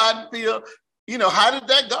they're in the cotton field. How did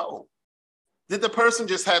that go? Did the person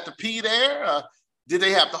just have to pee there? Did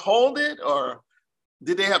they have to hold it? Or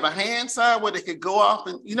did they have a hand sign where they could go off?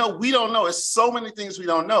 And, we don't know. It's so many things we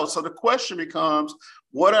don't know. So the question becomes,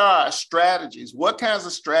 what are our strategies? What kinds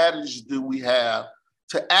of strategies do we have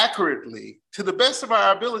to accurately, to the best of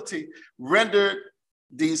our ability, render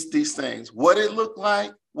these things? What it looked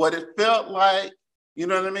like, what it felt like, you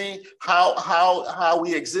know what I mean? How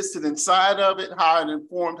we existed inside of it, how it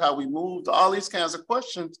informed how we moved. All these kinds of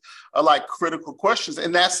questions are like critical questions.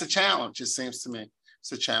 And that's the challenge, it seems to me.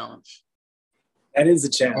 It's a challenge. That is a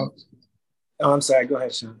challenge. Oh, I'm sorry. Go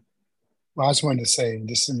ahead, Shawn. Well, I just wanted to say,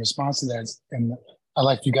 just in response to that, and I'd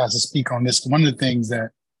like you guys to speak on this. One of the things that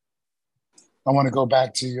I want to go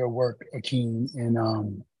back to your work, Akin,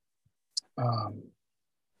 and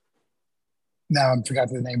now I forgot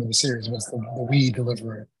the name of the series. What's the weed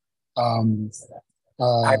deliverer?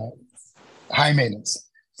 High maintenance.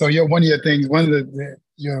 So one of your things, one of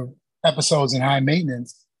your episodes in High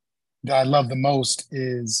Maintenance that I love the most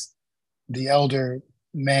is the elder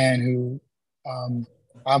man who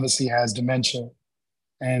obviously has dementia,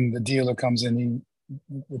 and the dealer comes in, he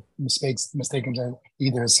mistaken as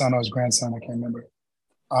either his son or his grandson, I can't remember.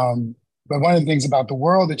 But one of the things about the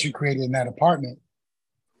world that you created in that apartment,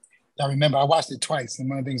 I remember I watched it twice, and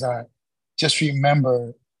one of the things I just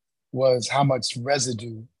remember was how much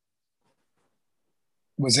residue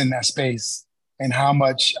was in that space and how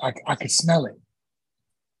much I could smell it.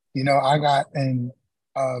 I got an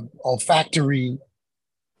olfactory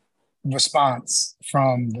response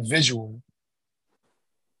from the visual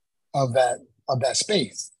of that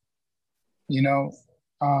space, aided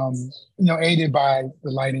by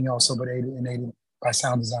the lighting also, but aided by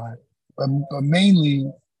sound design. But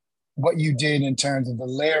mainly what you did in terms of the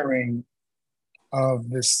layering of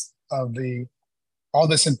this all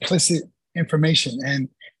this implicit information. And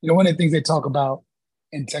one of the things they talk about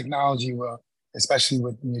in technology, well, especially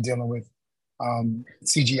when you're dealing with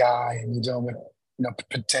CGI and you're dealing with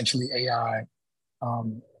potentially AI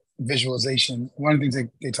visualization. One of the things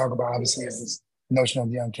they talk about obviously is this notion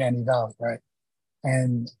of the uncanny valley, right?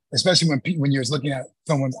 And especially when you're looking at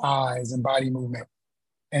someone's eyes and body movement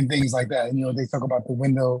and things like that. And they talk about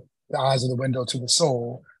the eyes are the window to the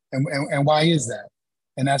soul. And why is that?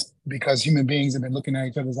 And that's because human beings have been looking at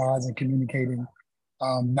each other's eyes and communicating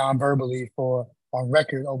non-verbally on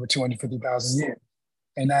record over 250,000 years.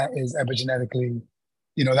 And that is epigenetically,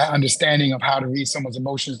 that understanding of how to read someone's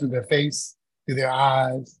emotions through their face, through their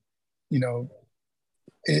eyes,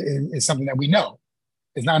 is something that we know.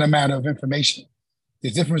 It's not a matter of information.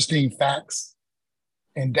 There's difference between facts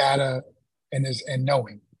and data and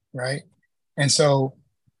knowing, right? And so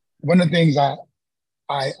one of the things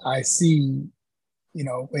I see,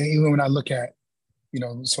 even when I look at,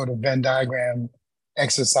 sort of Venn diagram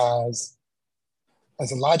exercise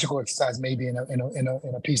as a logical exercise, maybe in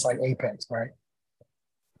a piece like Apex, right?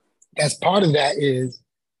 As part of that is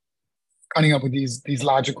coming up with these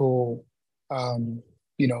logical,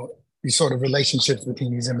 these sort of relationships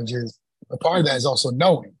between these images. But part of that is also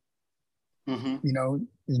knowing. Mm-hmm.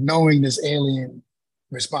 Knowing this alien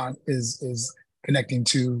response is connecting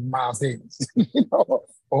to Miles Davis,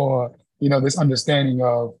 or this understanding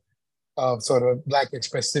of sort of Black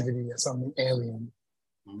expressivity as something alien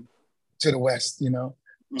to the West.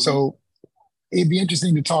 Mm-hmm. So it'd be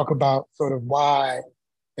interesting to talk about sort of why,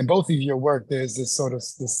 in both of your work, there's this sort of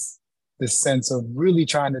this sense of really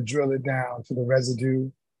trying to drill it down to the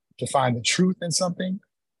residue to find the truth in something,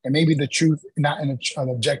 and maybe the truth not in an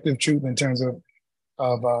objective truth in terms of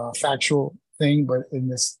a factual thing, but in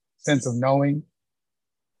this sense of knowing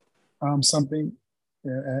something.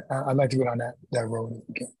 I'd like to go down that road if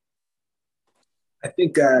you can. I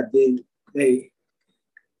think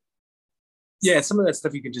some of that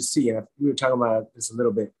stuff you could just see. And we were talking about this a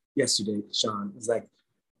little bit yesterday, Shawn. It's like,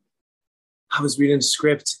 I was reading the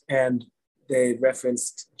script and they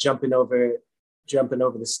referenced jumping over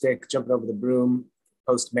the stick, jumping over the broom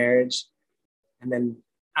post-marriage. And then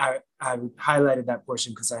I highlighted that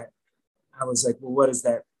portion because I was like, well, what is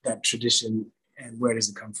that tradition and where does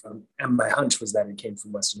it come from? And my hunch was that it came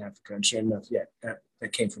from Western Africa. And sure enough,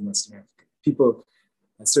 that came from Western Africa. People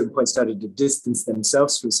at certain points started to distance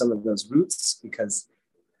themselves from some of those roots because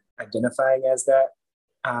identifying as that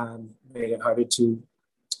made it harder to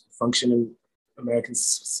function in American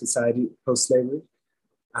society post-slavery.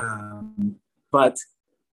 But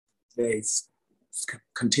they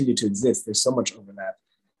continue to exist. There's so much overlap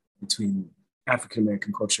between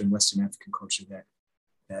African-American culture and Western African culture that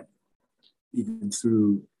even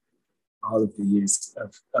through all of the years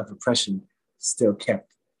of oppression still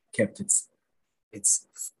kept its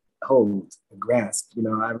hold and grasp.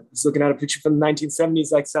 I was looking at a picture from the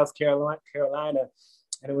 1970s, like South Carolina,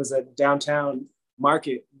 and it was a downtown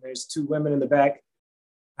market. There's two women in the back,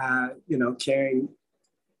 carrying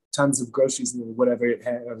tons of groceries and whatever it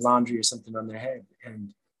had, or laundry or something on their head.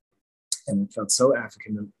 And it felt so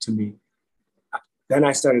African to me. Then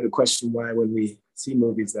I started to question why, when we see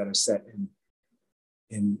movies that are set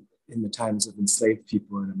in the times of enslaved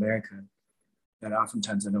people in America, that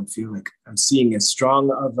oftentimes I don't feel like I'm seeing as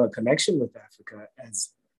strong of a connection with Africa as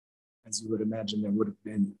you would imagine there would have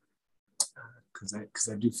been. Because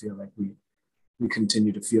I do feel like we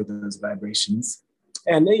continue to feel those vibrations.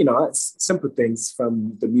 And, it's simple things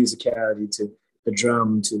from the musicality to the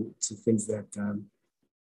drum to things that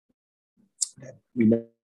we know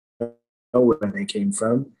where they came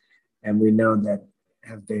from. And we know that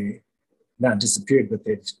have they not disappeared, but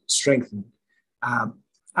they've strengthened.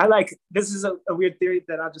 This is a weird theory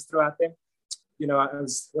that I'll just throw out there. When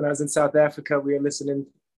I was in South Africa, we were listening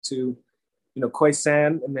to,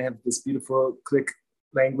 Khoisan, and they have this beautiful click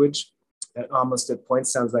language that almost at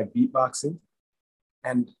points sounds like beatboxing.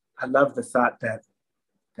 And I love the thought that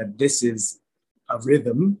this is a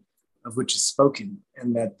rhythm of which is spoken,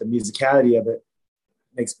 and that the musicality of it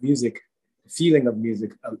makes music, the feeling of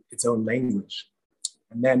music, its own language.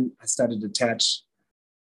 And then I started to attach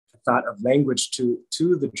the thought of language to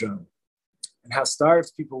the drum and how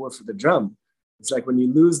starved people were for the drum. It's like when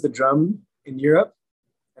you lose the drum in Europe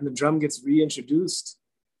and the drum gets reintroduced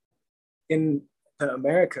in the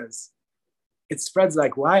Americas, it spreads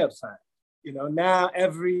like wildfire. Now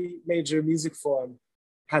every major music form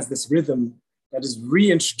has this rhythm that is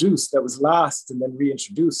reintroduced, that was lost and then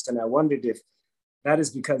reintroduced. And I wondered if that is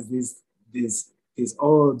because these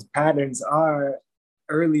old patterns are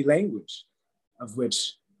early language, of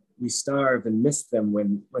which we starve and miss them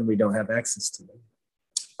when we don't have access to them.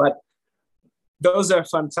 But those are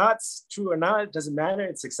fun thoughts, true or not, it doesn't matter.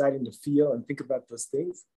 It's exciting to feel and think about those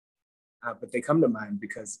things. But they come to mind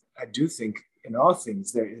because I do think in all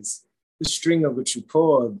things, there is the string of which you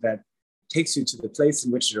pull that takes you to the place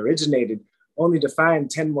in which it originated, only to find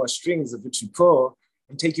 10 more strings of which you pull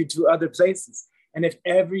and take you to other places. And if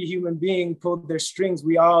every human being pulled their strings,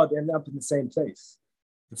 we all end up in the same place.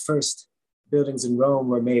 The first buildings in Rome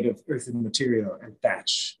were made of earthen material and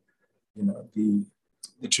thatch. You know, the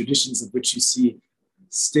traditions of which you see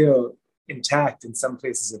still intact in some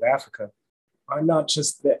places of Africa are not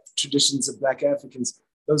just the traditions of Black Africans.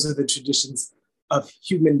 Those are the traditions of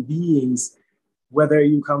human beings, whether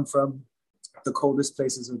you come from the coldest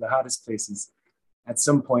places or the hottest places. At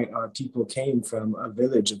some point, our people came from a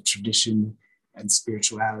village of tradition and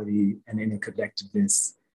spirituality and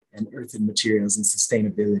interconnectedness and earthen materials and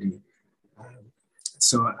sustainability.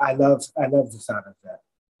 So I love the thought of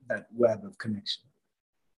that web of connection.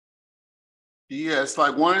 Yeah, it's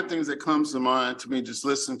like one of the things that comes to mind to me just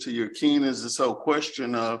listening to your Keen is this whole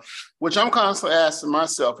question of, which I'm constantly asking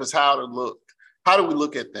myself, is how do we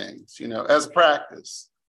look at things, you know, as a practice,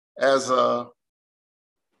 as a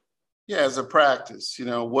practice, you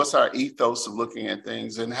know, what's our ethos of looking at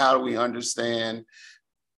things and how do we understand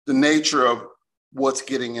the nature of what's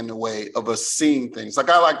getting in the way of us seeing things? Like,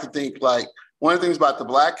 I like to think, like, one of the things about the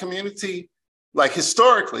Black community, like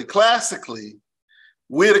historically, classically,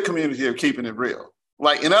 we're the community of keeping it real.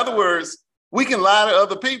 Like, in other words, we can lie to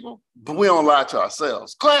other people, but we don't lie to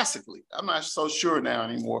ourselves. Classically, I'm not so sure now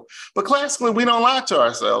anymore, but classically, we don't lie to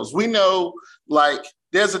ourselves. We know, like,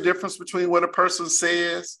 there's a difference between what a person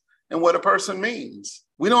says and what a person means.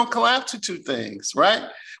 We don't collapse to two things, right?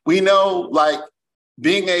 We know, like,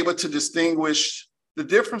 being able to distinguish the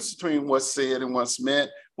difference between what's said and what's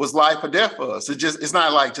meant was life or death for us. It's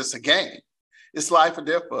not like just a game. It's life or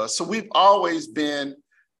death for us. So we've always been,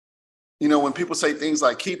 you know, when people say things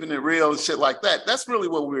like keeping it real and shit like that, that's really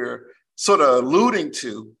what we're sort of alluding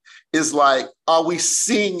to, is like, are we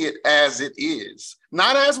seeing it as it is?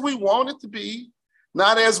 Not as we want it to be,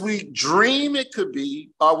 not as we dream it could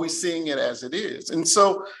be, are we seeing it as it is? And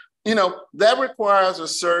so, you know, that requires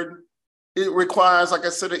it requires, like I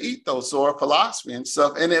said, an ethos or a philosophy and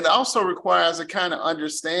stuff. And it also requires a kind of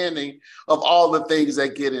understanding of all the things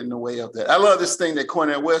that get in the way of that. I love this thing that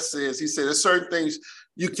Cornel West says. He said, there's certain things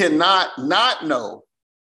you cannot not know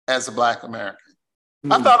as a Black American.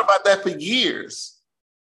 I thought about that for years.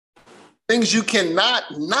 Things you cannot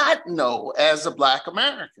not know as a Black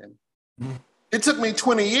American. It took me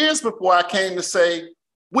 20 years before I came to say,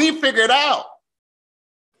 we figured out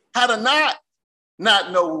how to not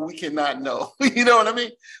know what we cannot know. You know what I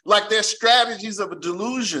mean? Like, there's strategies of a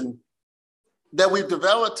delusion that we've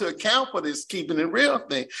developed to account for this keeping it real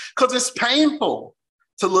thing, because it's painful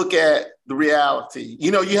to look at the reality.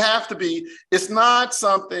 You know, you have to be, it's not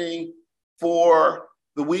something for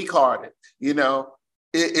the weak-hearted, you know?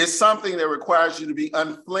 It's something that requires you to be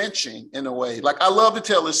unflinching in a way. Like, I love to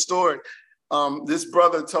tell this story. This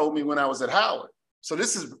brother told me when I was at Howard. So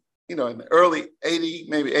this is, you know, in the early 80,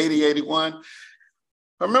 maybe 80, 81. If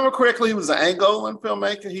I remember correctly, he was an Angolan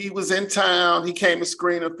filmmaker. He was in town. He came to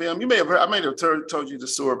screen a film. You may have heard, I may have told you the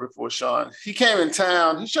story before, Shawn. He came in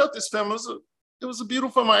town. He showed this film. It was a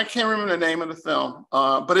beautiful film. I can't remember the name of the film,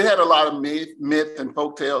 but it had a lot of myth and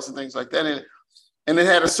folk tales and things like that in it. And it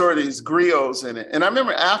had a sort of these griots in it. And I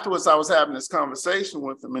remember afterwards, I was having this conversation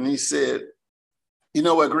with him, and he said, you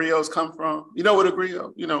know where griots come from? You know what a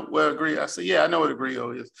griot? You know where a griot? I said, yeah, I know what a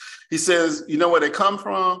griot is. He says, you know where they come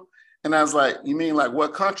from? And I was like, you mean like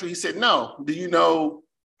what country? He said, no. Do you know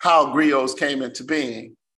how griots came into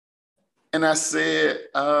being? And I said,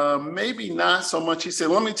 maybe not so much. He said,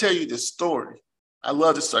 let me tell you this story. I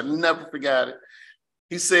love this story. Never forgot it.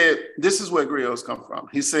 He said, this is where griots come from.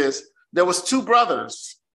 He says, there was two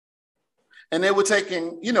brothers, and they were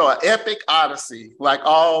taking, you know, an epic odyssey. Like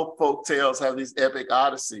all folk tales have these epic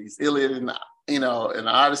odysseys, Iliad and, you know, and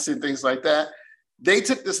Odyssey and things like that. They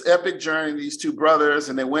took this epic journey, these two brothers,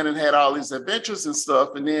 and they went and had all these adventures and stuff.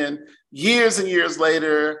 And then years and years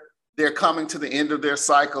later, they're coming to the end of their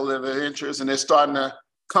cycle of adventures, and they're starting to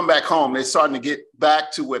come back home. They're starting to get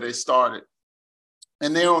back to where they started.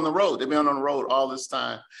 And they're on the road. They've been on the road all this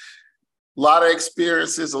time. A lot of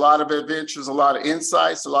experiences, a lot of adventures, a lot of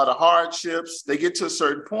insights, a lot of hardships. They get to a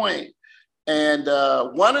certain point, and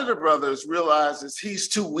one of the brothers realizes he's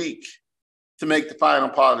too weak to make the final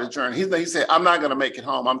part of the journey. He said, I'm not going to make it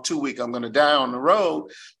home. I'm too weak. I'm going to die on the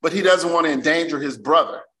road. But he doesn't want to endanger his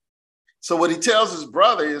brother. So what he tells his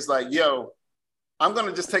brother is like, yo, I'm going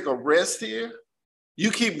to just take a rest here.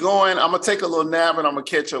 You keep going. I'm going to take a little nap, and I'm going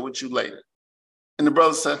to catch up with you later. And the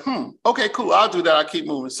brother said, okay, cool, I'll do that. I'll keep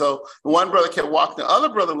moving. So the one brother kept walking. The other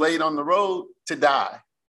brother laid on the road to die.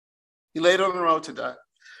 He laid on the road to die.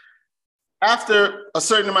 After a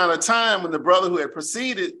certain amount of time, when the brother who had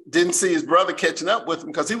proceeded didn't see his brother catching up with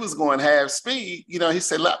him because he was going half speed, he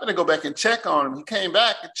said, I'm going to go back and check on him. He came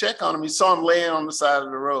back and checked on him. He saw him laying on the side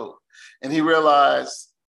of the road. And he realized,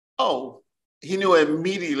 he knew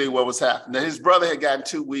immediately what was happening. That his brother had gotten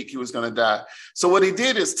too weak. He was going to die. So what he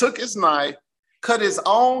did is took his knife, cut his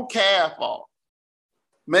own calf off,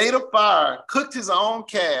 made a fire, cooked his own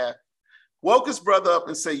calf, woke his brother up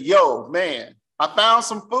and said, yo, man, I found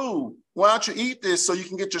some food. Why don't you eat this so you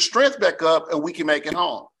can get your strength back up and we can make it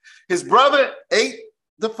home? His brother ate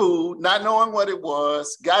the food, not knowing what it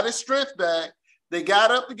was, got his strength back. They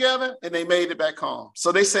got up together and they made it back home.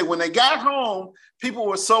 So they say when they got home, people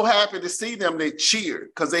were so happy to see them, they cheered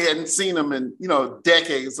because they hadn't seen them in,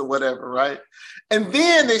 decades or whatever, right? And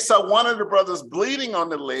then they saw one of the brothers bleeding on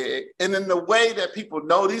the leg. And in the way that people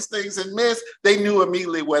know these things and miss, they knew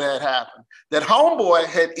immediately what had happened. That homeboy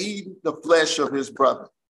had eaten the flesh of his brother,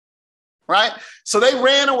 right? So they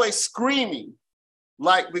ran away screaming,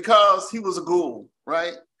 because he was a ghoul,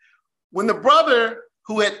 right? When the brother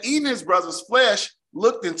who had eaten his brother's flesh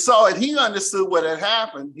looked and saw it, he understood what had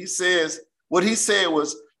happened. What he said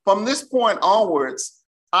was, from this point onwards,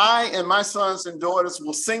 I and my sons and daughters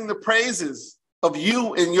will sing the praises of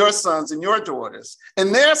you and your sons and your daughters.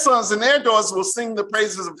 And their sons and their daughters will sing the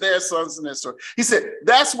praises of their sons and their daughters. He said,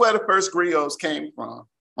 that's where the first griots came from,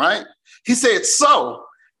 right? He said, so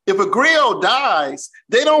if a griot dies,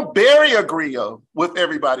 they don't bury a griot with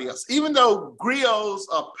everybody else, even though griots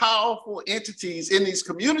are powerful entities in these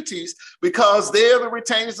communities because they're the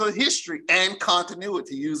retainers of history and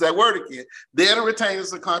continuity. Use that word again. They're the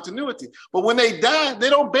retainers of continuity. But when they die, they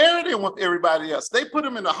don't bury them with everybody else. They put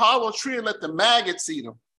them in a hollow tree and let the maggots eat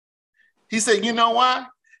them. He said, you know why?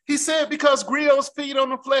 He said, because griots feed on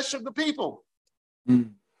the flesh of the people.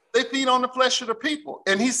 They feed on the flesh of the people.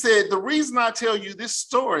 And he said, the reason I tell you this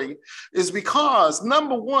story is because,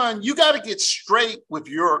 number one, you got to get straight with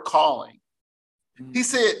your calling. He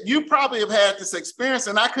said, you probably have had this experience,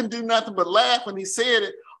 and I couldn't do nothing but laugh when he said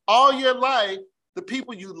it. All your life, the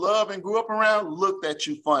people you love and grew up around looked at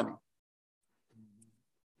you funny.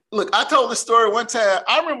 Look, I told this story one time.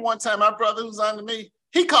 I remember one time my brother who's under me,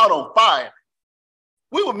 he caught on fire.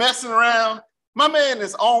 We were messing around. My man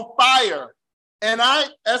is on fire. And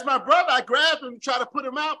as my brother, I grabbed him to try to put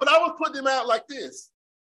him out, but I was putting him out like this.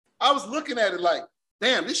 I was looking at it like,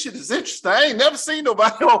 damn, this shit is interesting. I ain't never seen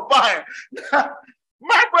nobody on fire.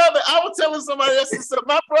 My brother, I was telling somebody else,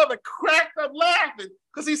 my brother cracked up laughing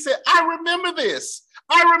because he said, I remember this.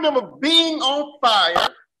 I remember being on fire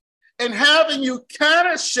and having you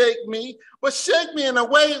kind of shake me, but shake me in a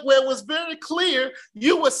way where it was very clear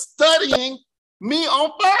you were studying me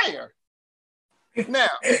on fire. Now,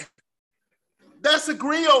 that's a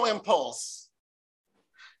griot impulse.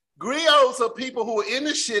 Griots are people who are in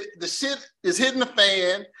the shit. The shit is hitting the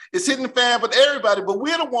fan. It's hitting the fan with everybody, but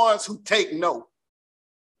we're the ones who take note.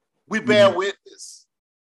 We bear witness.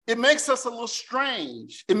 It makes us a little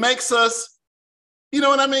strange. It makes us, you know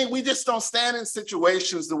what I mean? We just don't stand in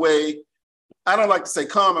situations the way, I don't like to say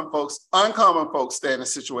common folks, uncommon folks stand in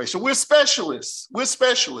situations. We're specialists. We're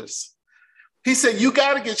specialists. He said, you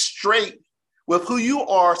got to get straight with who you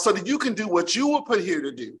are so that you can do what you were put here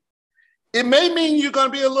to do. It may mean you're going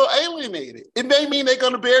to be a little alienated. It may mean they're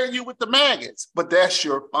going to bury you with the maggots, but that's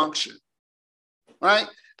your function, right?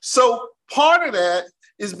 So part of that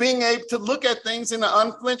is being able to look at things in an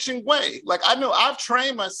unflinching way. Like I know I've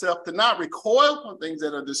trained myself to not recoil from things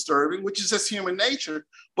that are disturbing, which is just human nature,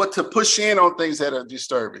 but to push in on things that are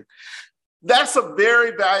disturbing. That's a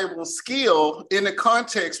very valuable skill in the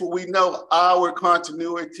context where we know our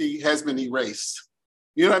continuity has been erased.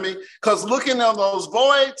 You know what I mean? Because looking at those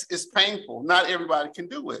voids is painful. Not everybody can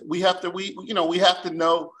do it. We have to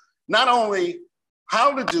know not only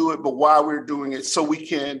how to do it, but why we're doing it so we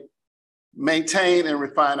can maintain and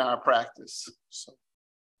refine our practice. So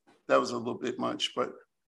that was a little bit much, but.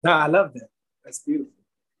 No, I love that. That's beautiful.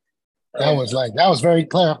 That was very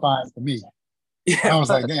clarifying for me. Yeah. I was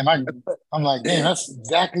like, damn, I'm like, damn, that's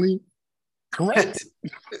exactly correct.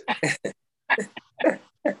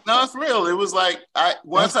 No, it's real. It was like, I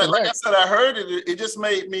heard it, it just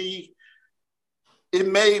made me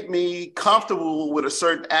comfortable with a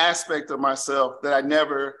certain aspect of myself that I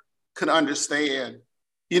never could understand,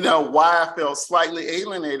 why I felt slightly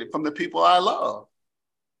alienated from the people I love.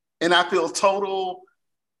 And I feel total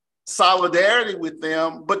solidarity with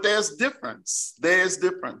them, but there's difference. There's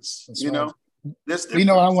difference, That's right. There's difference.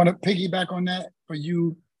 I want to piggyback on that for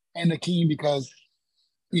you and Akin because,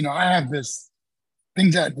 I have this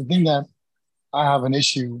the thing that I have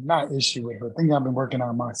not issue with, but the thing I've been working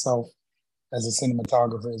on myself as a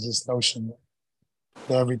cinematographer is this notion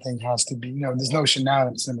that everything has to be, this notion now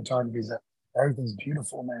in cinematography is that everything's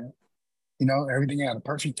beautiful, man. Everything had a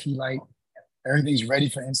perfect key light. Everything's ready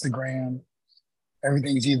for Instagram.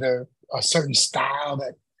 Everything's either a certain style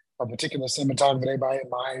that a particular cinematographer everybody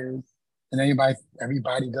admires, and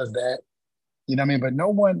everybody does that. You know what I mean? But no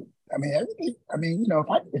one, everything,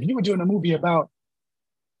 if you were doing a movie about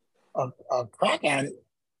a crack addict,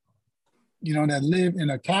 that lived in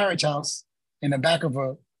a carriage house in the back of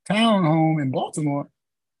a townhome in Baltimore,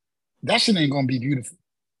 that shit ain't gonna be beautiful.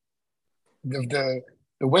 The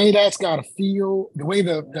way that's gotta feel, the way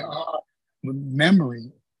the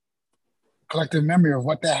memory, collective memory of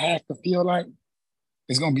what that has to feel like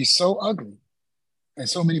is gonna be so ugly and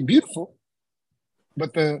so many beautiful,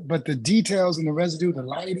 but the details and the residue, the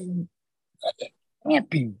lighting, that can't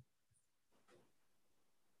be,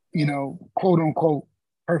 quote unquote,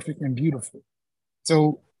 perfect and beautiful.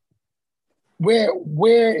 So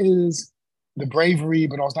where is the bravery,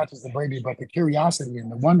 but also not just the bravery, but the curiosity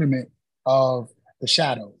and the wonderment of the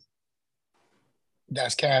shadows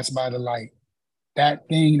that's cast by the light, that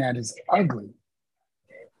thing that is ugly.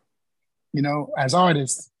 As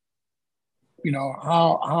artists,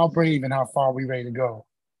 how brave and how far are we ready to go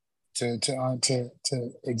to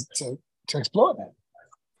explore that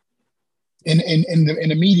in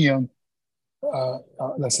the medium,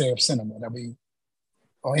 let's say, of cinema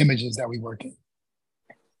or images that we work in.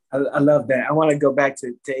 I love that. I want to go back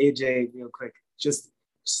to AJ real quick, just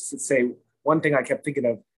to say one thing I kept thinking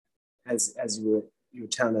of as you were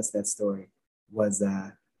telling us that story was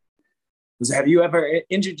have you ever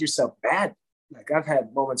injured yourself bad? Like, I've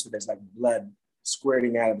had moments where there's like blood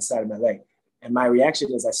squirting out of the side of my leg, and my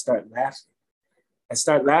reaction is I start laughing. I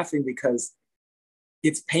start laughing because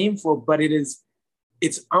it's painful, but it's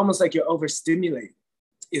almost like you're overstimulated.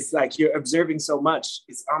 It's like you're observing so much.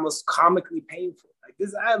 It's almost comically painful. Like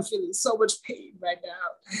this, I am feeling so much pain right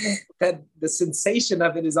now that the sensation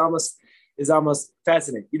of it is almost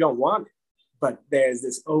fascinating. You don't want it, but there's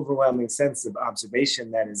this overwhelming sense of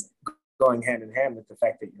observation that is going hand in hand with the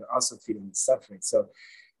fact that you're also feeling the suffering. So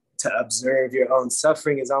to observe your own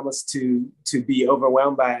suffering is almost to be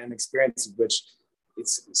overwhelmed by an experience of which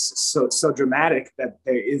it's so dramatic that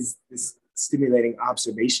there is this stimulating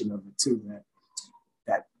observation of it too.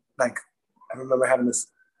 That like, I remember having this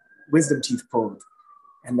wisdom teeth pulled,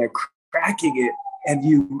 and they're cracking it, and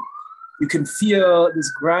you can feel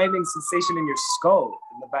this grinding sensation in your skull,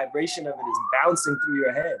 and the vibration of it is bouncing through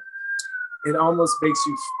your head. It almost makes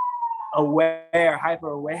you hyper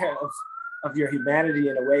aware of your humanity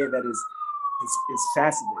in a way that is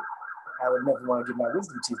fascinating. I would never want to get my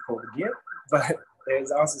wisdom teeth pulled again, but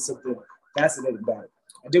there's also something fascinating about it.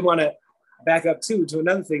 I did want to back up too to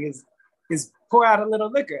another thing is pour out a little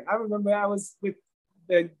liquor. I remember I was with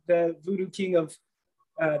the voodoo king of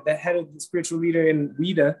the head of the spiritual leader in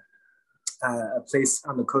Ouida, a place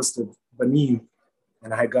on the coast of Benin,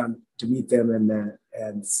 and I had gone to meet them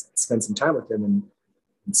and spend some time with them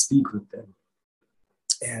and speak with them.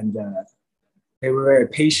 And they were very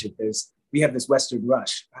patient. We have this Western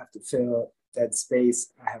rush. I have to fill that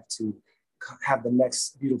space. I have to have the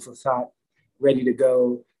next beautiful thought ready to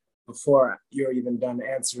go before you're even done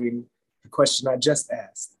answering the question I just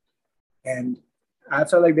asked. And I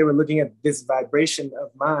felt like they were looking at this vibration of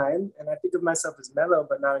mine, and I think of myself as mellow,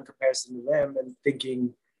 but not in comparison to them, and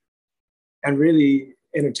thinking and really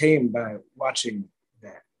entertained by watching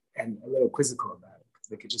that, and a little quizzical about it, because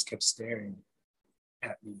they just kept staring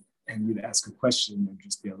at me, and you'd ask a question, and there'd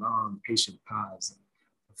just be a long, patient pause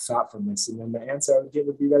of thoughtfulness, and then the answer I would get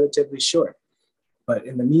would be relatively short. But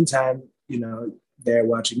in the meantime, they're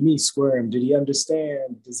watching me squirm. Did he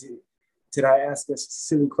understand? Did I ask a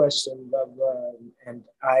silly question? Blah, blah. And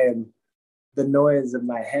the noise of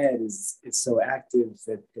my head is so active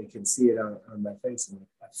that they can see it on my face. And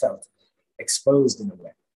I felt exposed in a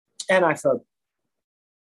way. And I felt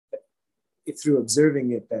through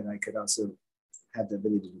observing it that I could also have the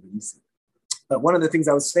ability to release it. But one of the things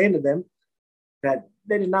I was saying to them, that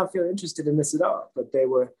they did not feel interested in this at all, but we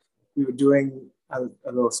were doing a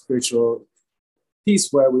little spiritual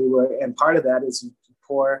piece where and part of that is you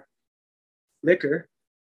pour liquor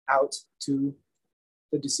out to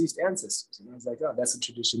the deceased ancestors. And I was like, oh, that's a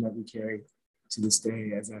tradition that we carry to this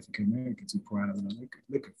day as African Americans. We pour out a little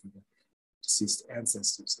liquor for the deceased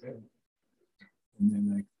ancestors. And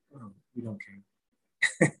then like, oh, we don't care.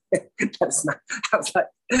 That's not, I was like,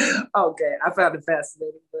 okay, I found it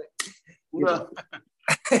fascinating, but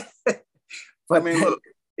I mean, look,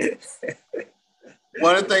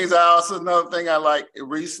 One of the things another thing I like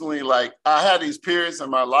recently, like I had these periods in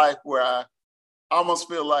my life where I almost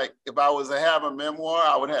feel like if I was to have a memoir,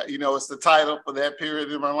 I would have, it's the title for that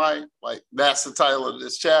period in my life. Like that's the title of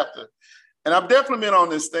this chapter. And I've definitely been on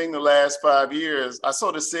this thing the last 5 years. I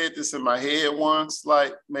sort of said this in my head once,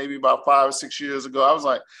 like maybe about 5 or 6 years ago. I was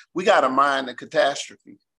like, we got to mind the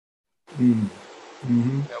catastrophe.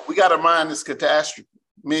 Mm-hmm. We got to mind this catastrophe,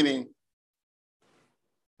 meaning,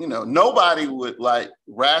 nobody would like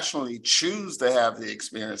rationally choose to have the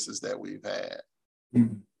experiences that we've had.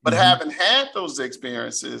 Mm-hmm. But having had those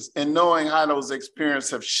experiences and knowing how those experiences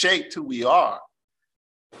have shaped who we are,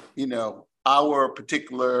 our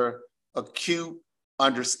particular acute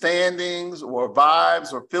understandings or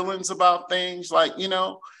vibes or feelings about things, like,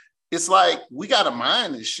 it's like we got to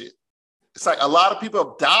mind this shit. It's like a lot of people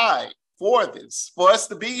have died for this. For us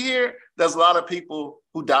to be here, there's a lot of people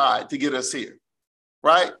who died to get us here,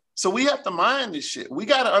 right? So we have to mind this shit. We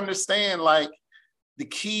got to understand like the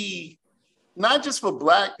key, not just for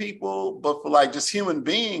Black people, but for like just human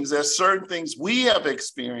beings. There's certain things we have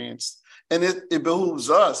experienced, and it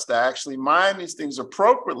behooves us to actually mind these things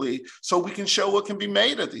appropriately so we can show what can be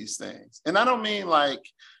made of these things. And I don't mean like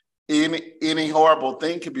any horrible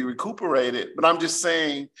thing can be recuperated, but I'm just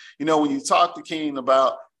saying, when you talk to Keen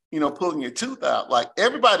about, pulling your tooth out, like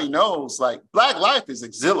everybody knows, like Black life is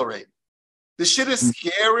exhilarating. This shit is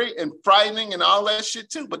scary and frightening and all that shit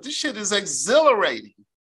too, but this shit is exhilarating.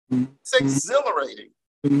 It's exhilarating,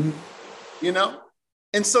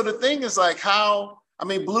 And so the thing is like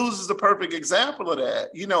blues is the perfect example of that.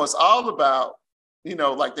 It's all about,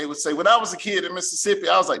 like they would say, when I was a kid in Mississippi,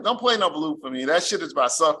 I was like, don't play no blues for me. That shit is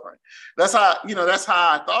about suffering. That's how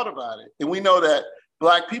I thought about it. And we know that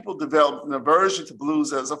Black people developed an aversion to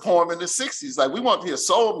blues as a form in the 60s. Like we want to hear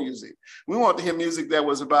soul music. We want to hear music that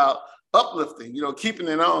was about uplifting, keeping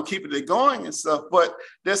it on, keeping it going and stuff. But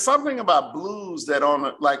there's something about blues that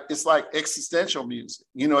it's like existential music.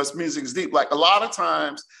 It's music's deep. Like a lot of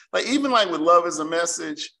times, like even like with Love Is a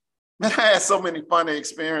Message, man, I had so many funny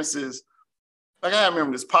experiences. Like I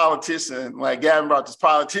remember this politician, like Gavin brought this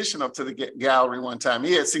politician up to the gallery one time.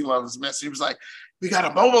 He had seen Love Is a Message. He was like, we got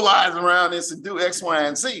to mobilize around this and do X, Y,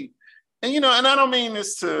 and Z. And, and I don't mean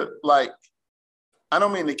this to like, I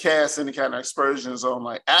don't mean to cast any kind of aspersions on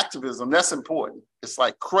like activism. That's important. It's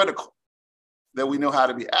like critical that we know how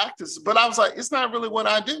to be activists. But I was like, it's not really what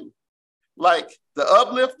I do. Like the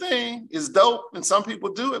uplift thing is dope and some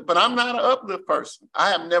people do it, but I'm not an uplift person.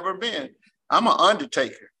 I have never been. I'm an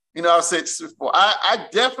undertaker. I've said this before. I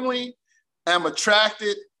definitely am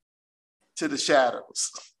attracted to the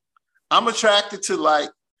shadows. I'm attracted to like,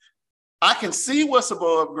 I can see what's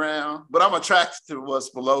above ground, but I'm attracted to what's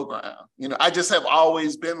below ground. I just have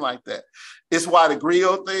always been like that. It's why the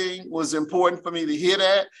griot thing was important for me to hear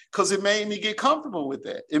that, because it made me get comfortable with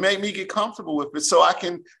that. It made me get comfortable with it so I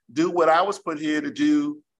can do what I was put here to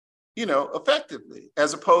do, effectively,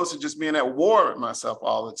 as opposed to just being at war with myself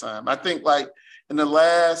all the time. I think like in the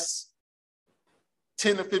last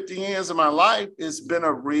 10 to 15 years of my life, it's been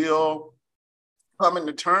a real coming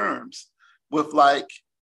to terms with like,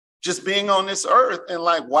 just being on this earth and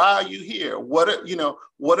like, why are you here? What are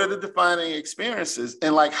the defining experiences?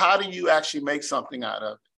 And like, how do you actually make something out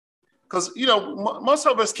of it? Because, most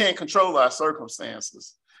of us can't control our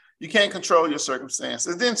circumstances. You can't control your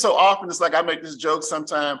circumstances. And then so often it's like, I make this joke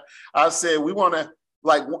sometime. I say, we want to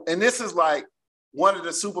like, and this is like one of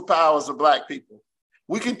the superpowers of Black people.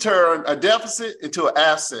 We can turn a deficit into an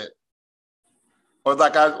asset. Or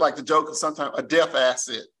like I like to joke sometimes, a deaf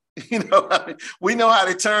asset. We know how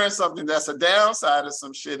to turn something that's a downside of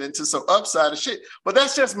some shit into some upside of shit, but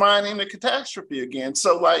that's just minding the catastrophe again.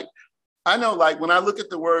 So like, I know like when I look at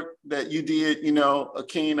the work that you did,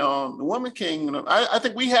 Akin on The Woman King, I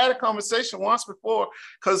think we had a conversation once before,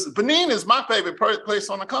 because Benin is my favorite place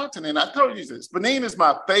on the continent. I told you this, Benin is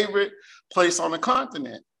my favorite place on the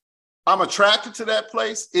continent. I'm attracted to that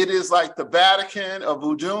place. It is like the Vatican of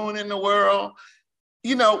voodoo in the world.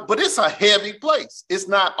 But it's a heavy place. It's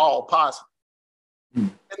not all positive. And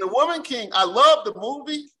The Woman King, I love the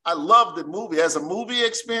movie. I love the movie as a movie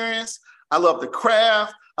experience. I love the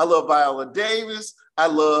craft. I love Viola Davis. I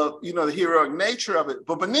love, the heroic nature of it.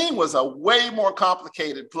 But Benin was a way more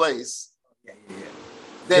complicated place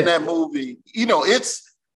than that movie.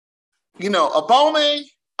 It's, Abome.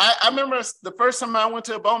 I remember the first time I went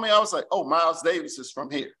to Abome, I was like, oh, Miles Davis is from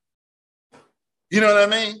here. You know what I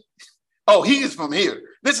mean? Oh, he is from here.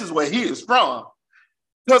 This is where he is from.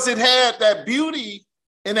 Because it had that beauty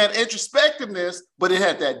and that introspectiveness, but it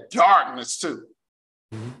had that darkness too.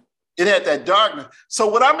 Mm-hmm. It had that darkness. So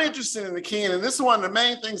what I'm interested in, Akin, and this is one of the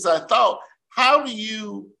main things I thought, how do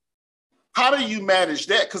you How do you manage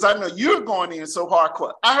that? Because I know you're going in so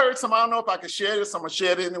hardcore. I heard some, I don't know if I can share this. I'm going to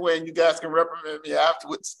share it anyway, and you guys can reprimand me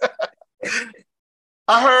afterwards.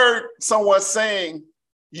 I heard someone saying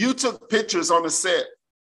you took pictures on the set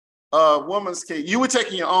of Woman's King. You were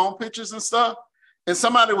taking your own pictures and stuff, and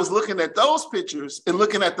somebody was looking at those pictures and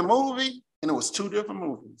looking at the movie, and it was two different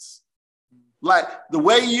movies. Like the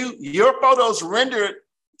way your photos rendered,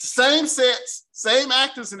 same sets, same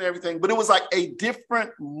actors and everything, but it was like a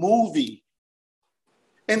different movie.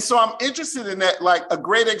 And so I'm interested in that. Like a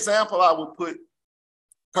great example, I would put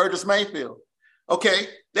Curtis Mayfield. Okay,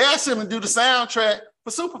 they asked him to do the soundtrack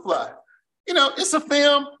for Superfly. You know, it's a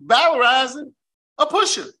film valorizing a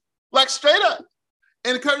pusher, like straight up.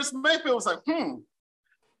 And Curtis Mayfield was like,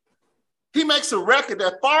 He makes a record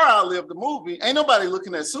that far outlived the movie. Ain't nobody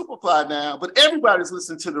looking at Superfly now, but everybody's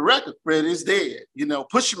listening to the record. Fred is Dead, you know,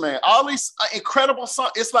 Pusher Man, all these incredible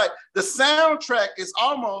songs. It's like the soundtrack is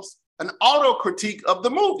almost an auto critique of the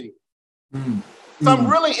movie. So I'm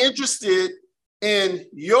really interested in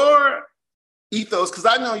your ethos, because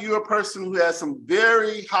I know you're a person who has some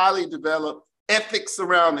very highly developed ethics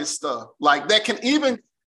around this stuff, like that can even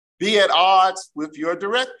be at odds with your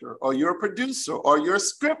director or your producer or your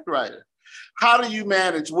scriptwriter. How do you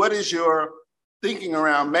manage? What is your thinking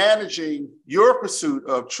around managing your pursuit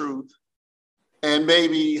of truth, and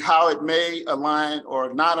maybe how it may align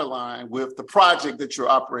or not align with the project that you're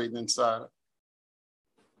operating inside?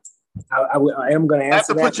 I am going to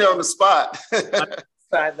answer that. I have to put you on the spot.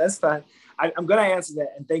 That's fine. I'm going to answer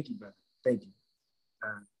that, and thank you, brother. Thank you.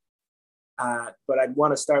 But I'd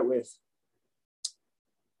want to start with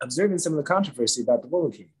observing some of the controversy about the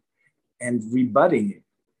Woman King and rebutting it.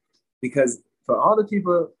 Because for all the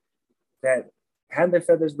people that had their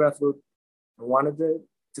feathers ruffled and wanted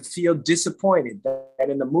to feel disappointed that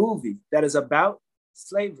in the movie that is about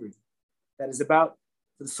slavery, that is about,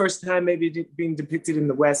 for the first time maybe being depicted in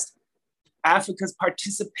the West, Africa's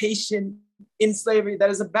participation in slavery, that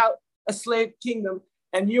is about a slave kingdom,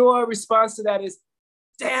 and your response to that is,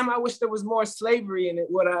 damn, I wish there was more slavery in it.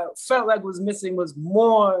 What I felt like was missing was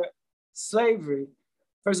more slavery.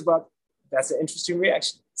 First of all, that's an interesting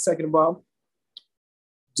reaction. Second of all,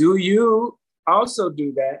 do you also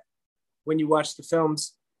do that when you watch the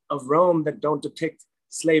films of Rome that don't depict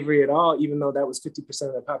slavery at all, even though that was 50%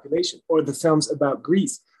 of the population, or the films about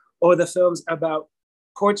Greece, or the films about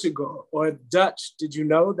Portugal or Dutch? Did you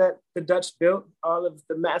know that the Dutch built all of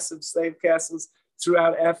the massive slave castles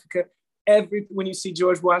throughout Africa? When you see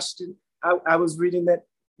George Washington, I was reading that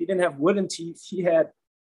he didn't have wooden teeth. He had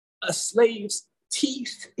a slave's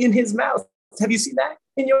teeth in his mouth. Have you seen that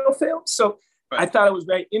in your film? So I thought it was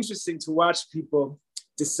very interesting to watch people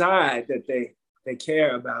decide that they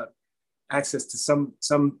care about access to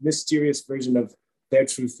some mysterious version of their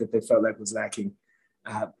truth that they felt like was lacking.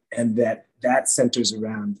 And that centers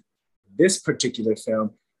around this particular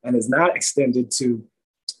film and is not extended to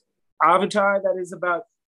Avatar, that is about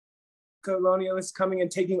colonialists coming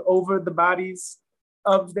and taking over the bodies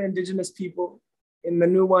of the indigenous people. In the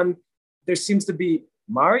new one, there seems to be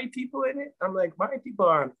Maori people in it. I'm like, Maori people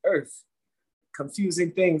are on Earth.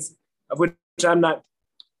 Confusing things, of which I'm not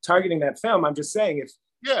targeting that film. I'm just saying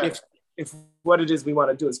if what it is we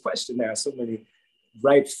want to do is question, there are so many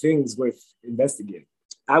right things worth investigating.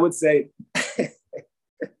 I would say,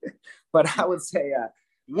 but I would say,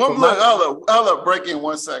 hold up, break in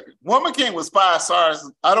 1 second. Woman King was 5 stars.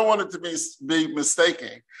 I don't want it to be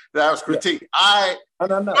mistaken that I was critiqued. I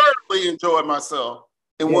thoroughly enjoyed myself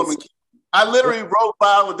in Woman King. I literally wrote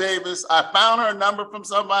Viola Davis. I found her number from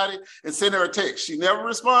somebody and sent her a text. She never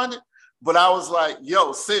responded, but I was like,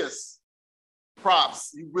 yo, sis,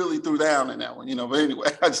 props. You really threw down in that one, you know. But anyway,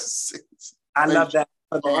 I love that.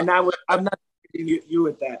 And I'm not you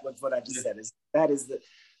with that, with what I just said. That is the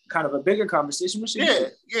kind of a bigger conversation.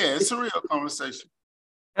 It's a real conversation.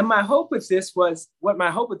 And my hope with this was, what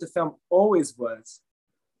my hope with the film always was,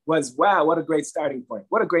 wow, what a great starting point.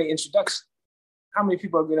 What a great introduction. How many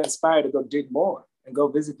people are going to inspire to go dig more and go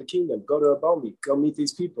visit the kingdom, go to Abomi, go meet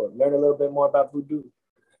these people, learn a little bit more about voodoo?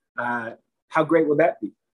 How great will that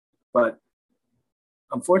be? But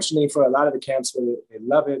unfortunately, for a lot of the camps where they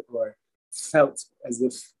love it or felt as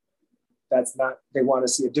if that's not, they want to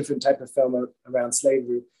see a different type of film around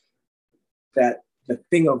slavery, that the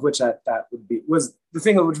thing of which I thought was the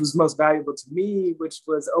thing of which was most valuable to me, which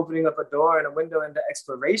was opening up a door and a window into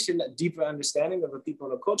exploration, a deeper understanding of the people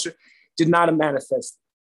and the culture, did not manifest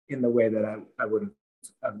in the way that I would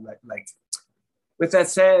have liked. With that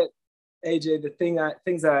said, AJ, the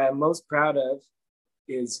things that I am most proud of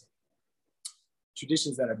is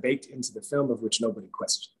traditions that are baked into the film of which nobody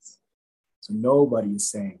questions. So nobody is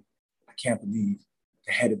saying, I can't believe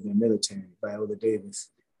the head of their military, Viola Davis,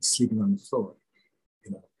 is sleeping on the floor.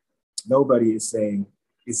 You know, nobody is saying,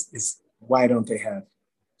 is why don't they have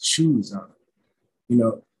shoes on? You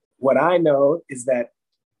know, what I know is that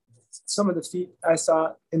some of the feet I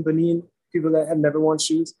saw in Benin, people that had never worn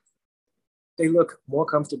shoes, they look more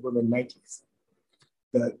comfortable than Nikes.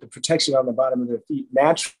 The protection on the bottom of their feet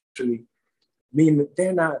naturally mean that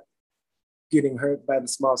they're not getting hurt by the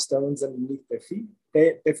small stones underneath their feet.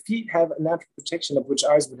 Their feet have a natural protection of which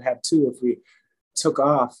ours would have too if we took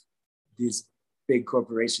off these big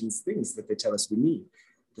corporations' things that they tell us we need.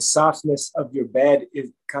 The softness of your bed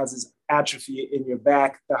causes atrophy in your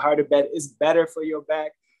back. The harder bed is better for your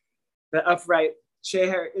back. The upright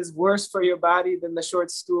chair is worse for your body than the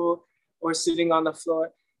short stool or sitting on the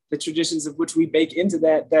floor. The traditions of which we bake into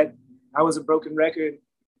that I was a broken record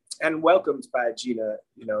and welcomed by Gina.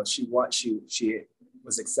 You know, she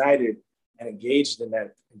was excited and engaged in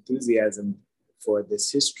that enthusiasm for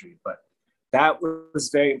this history. But that was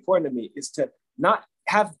very important to me, is to not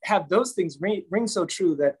have those things ring so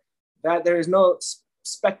true that there is no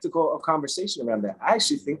spectacle or conversation around that. I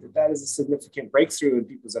actually think that is a significant breakthrough in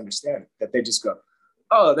people's understanding, that they just go,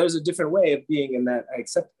 oh, there's a different way of being, and that I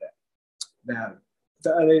accept that. Now,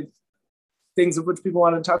 the other things of which people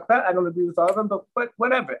want to talk about, I don't agree with all of them, but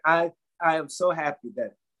whatever. I am so happy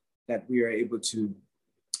that we are able to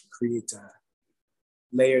create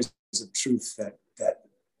layers of truth that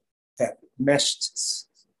meshed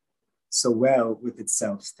so well with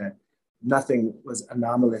itself that nothing was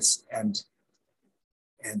anomalous and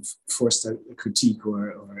forced a critique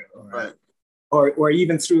or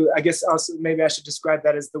even through, I guess also maybe I should describe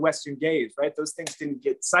that as the Western gaze, right? Those things didn't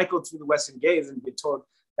get cycled through the Western gaze and get told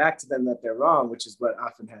back to them that they're wrong, which is what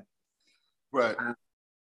often happens. Right.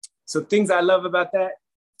 So things I love about that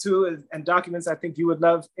too, and documents I think you would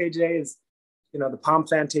love, AJ, is, you know, the palm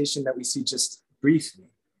plantation that we see just briefly,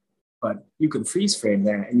 but you can freeze frame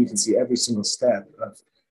that and you can see every single step of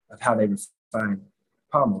how they refine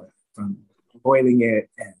palm oil, from boiling it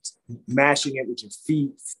and mashing it with your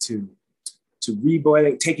feet to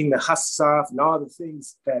reboiling, taking the husks off, and all the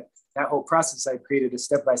things that whole process I created a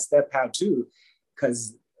step-by-step how-to,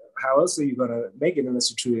 because how else are you going to make it unless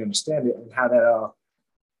you truly understand it, and how that all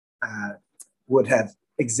would have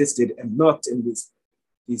existed and looked in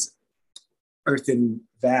these earthen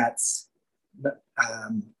vats,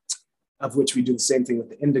 of which we do the same thing with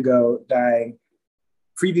the indigo dyeing.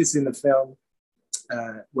 Previously in the film,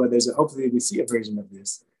 where hopefully we see a version of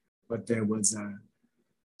this, but there was an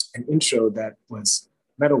intro that was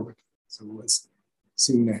metalwork. So it was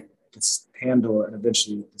seeing this handle and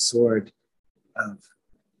eventually the sword of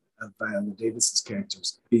Viola Davis's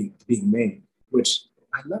characters being made, which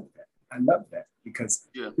I love that. I love that because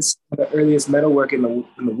this is one of the earliest metalwork in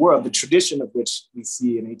the world, the tradition of which we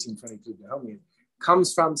see in 1823 Dahomey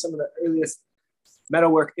comes from some of the earliest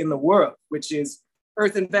metalwork in the world, which is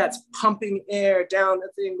earthen vats pumping air down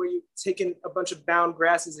a thing where you've taken a bunch of bound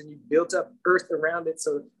grasses and you built up earth around it.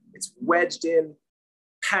 So it's wedged in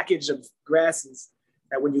package of grasses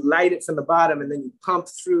that when you light it from the bottom and then you pump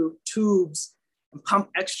through tubes and pump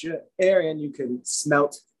extra air in, you can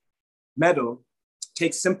smelt metal.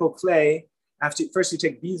 Take simple clay. First you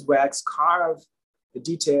take beeswax, carve the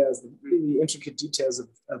details, the really intricate details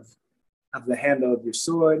of the handle of your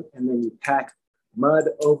sword, and then you pack mud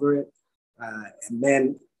over it, and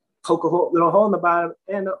then poke a little hole in the bottom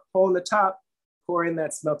and a hole in the top, pour in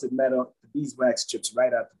that smelted metal, the beeswax drips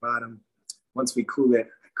right out the bottom. Once we cool it,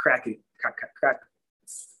 crack it, crack,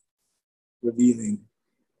 revealing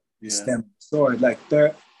the stem of the sword. Like,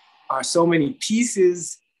 there are so many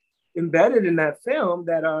pieces embedded in that film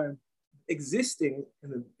that are existing in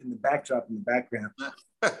the backdrop, in the background.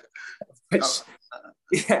 Which,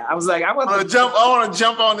 I was like, I want to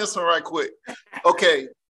jump on this one right quick. Okay,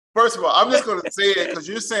 first of all, I'm just going to say it because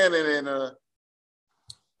you're saying it in a.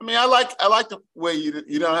 I mean, I like the way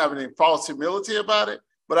you don't have any false humility about it,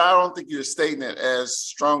 but I don't think you're stating it as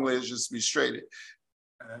strongly as just be stated.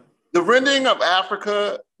 The rendering of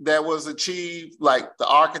Africa that was achieved, like the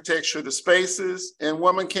architecture, the spaces in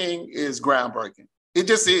Woman King, is groundbreaking. It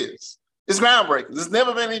just is. It's groundbreaking. There's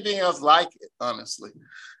never been anything else like it, honestly.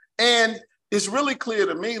 And it's really clear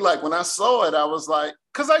to me, like when I saw it, I was like,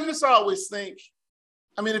 because I used to always think,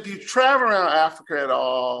 I mean, if you travel around Africa at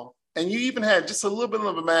all, and you even had just a little bit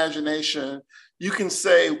of imagination, you can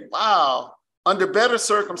say, wow, under better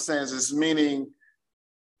circumstances, meaning,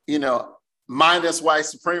 you know, minus white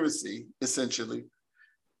supremacy, essentially,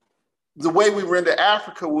 the way we render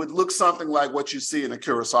Africa would look something like what you see in a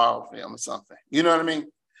Kurosawa film or something. You know what I mean?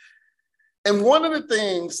 And one of the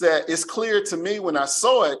things that is clear to me when I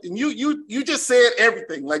saw it, and you just said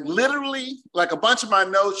everything, like literally, like a bunch of my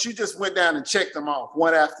notes, you just went down and checked them off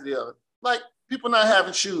one after the other. Like people not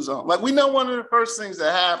having shoes on. Like we know one of the first things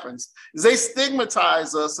that happens is they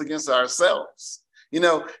stigmatize us against ourselves,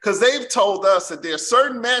 because they've told us that there are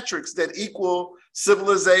certain metrics that equal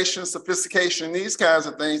civilization, sophistication, these kinds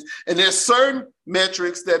of things. And there's certain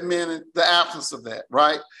metrics that mean the absence of that,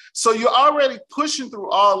 right? So you're already pushing through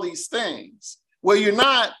all these things where you're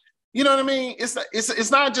not, you know what I mean?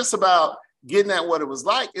 It's not just about getting at what it was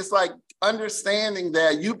like. It's like understanding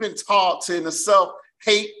that you've been taught to, in itself,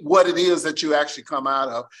 hate what it is that you actually come out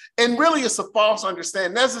of. And really it's a false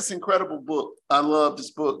understanding. There's this incredible book. I love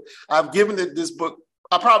this book. I've given this book.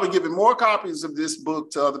 I'll probably given more copies of this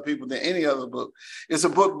book to other people than any other book. It's a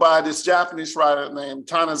book by this Japanese writer named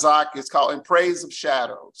Tanizaki. It's called In Praise of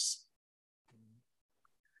Shadows.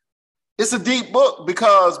 It's a deep book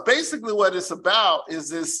because basically what it's about is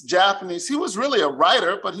this Japanese, he was really a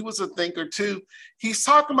writer, but he was a thinker too. He's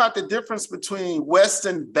talking about the difference between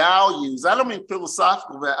Western values. I don't mean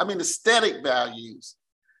philosophical values, I mean aesthetic values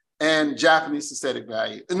and Japanese aesthetic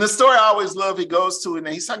values. And the story I always love, he goes to, and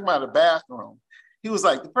he's talking about a bathroom. He was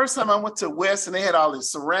like, the first time I went to West and they had all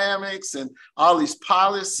these ceramics and all these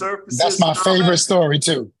polished surfaces. That's my favorite story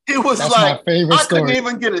too. He was That's like, my favorite story. Couldn't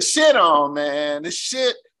even get a shit on, man. The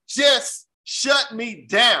shit just shut me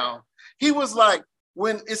down. He was like,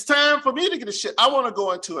 when it's time for me to get a shit, I want to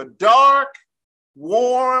go into a dark,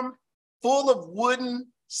 warm, full of wooden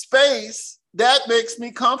space that makes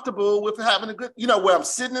me comfortable with having a good, where I'm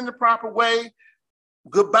sitting in the proper way,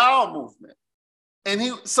 good bowel movement. And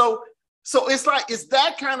so it's like, it's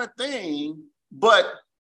that kind of thing, but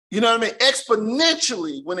you know what I mean?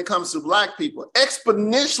 Exponentially, when it comes to Black people,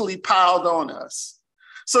 exponentially piled on us.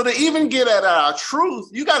 So to even get at our truth,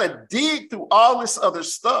 you got to dig through all this other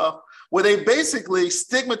stuff where they basically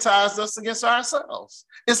stigmatize us against ourselves.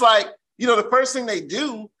 It's like, the first thing they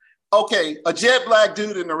do, okay, a jet black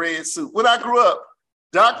dude in a red suit. When I grew up,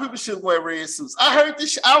 dark people shouldn't wear red suits. I heard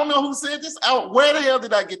this, I don't know who said this. Where the hell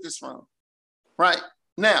did I get this from? Right?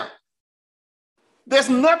 Now, there's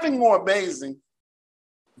nothing more amazing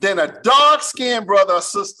than a dark-skinned brother or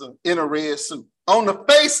sister in a red suit. On the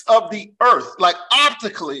face of the earth, like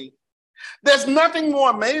optically, there's nothing more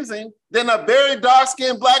amazing than a very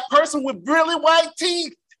dark-skinned Black person with really white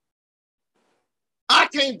teeth. I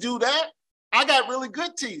can't do that. I got really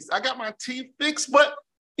good teeth. I got my teeth fixed, but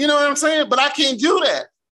you know what I'm saying? But I can't do that.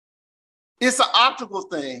 It's an optical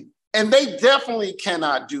thing, and they definitely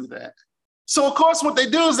cannot do that. So of course, what they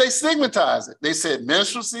do is they stigmatize it. They said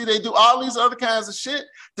minstrelsy, they do all these other kinds of shit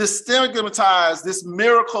to stigmatize this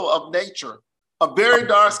miracle of nature. A very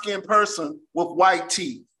dark-skinned person with white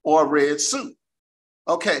teeth or a red suit.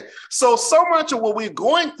 Okay, so much of what we're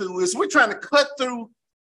going through is we're trying to cut through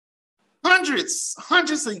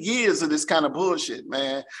hundreds of years of this kind of bullshit,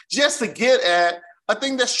 man, just to get at a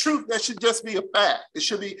thing that's truth that should just be a fact. It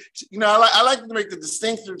should be, I like to make the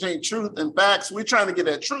distinction between truth and facts. We're trying to get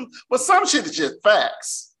at truth, but some shit is just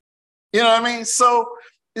facts. You know what I mean? So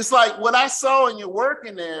it's like what I saw in your work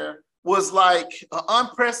in there was like an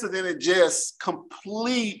unprecedented, just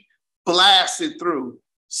complete blasted through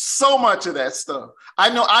so much of that stuff. I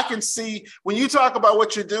know I can see when you talk about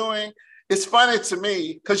what you're doing, it's funny to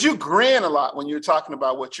me because you grin a lot when you're talking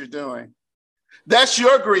about what you're doing. That's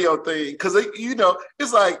your griot thing because,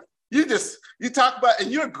 it's like you talk about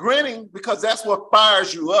and you're grinning because that's what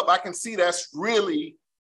fires you up. I can see that's really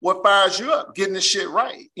what fires you up, getting this shit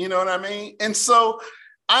right. You know what I mean? And so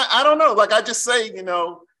I don't know, like I just say,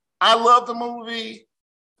 I love the movie.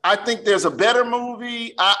 I think there's a better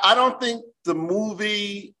movie. I don't think the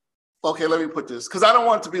movie, okay, let me put this, because I don't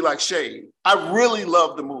want it to be like shade. I really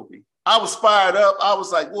love the movie. I was fired up. I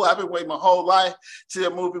was like, well, I've been waiting my whole life to see a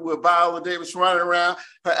movie with Viola Davis running around,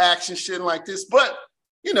 her action shit like this. But,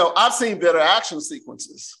 I've seen better action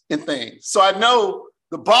sequences and things. So I know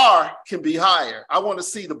the bar can be higher. I want to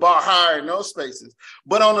see the bar higher in those spaces.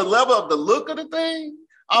 But on the level of the look of the thing,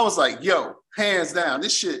 I was like, yo, hands down,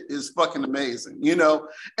 this shit is fucking amazing,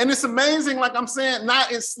 And it's amazing, like I'm saying,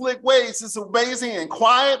 not in slick ways. It's amazing in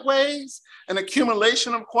quiet ways, an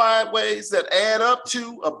accumulation of quiet ways that add up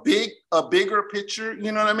to a bigger picture,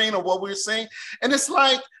 you know what I mean, of what we're seeing. And it's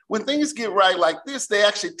like when things get right like this, they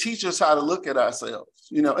actually teach us how to look at ourselves,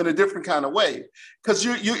 in a different kind of way. Because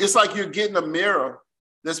it's like you're getting a mirror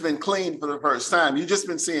that's been cleaned for the first time. You've just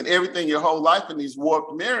been seeing everything your whole life in these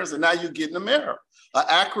warped mirrors, and now you're getting a mirror. An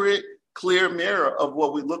accurate, clear mirror of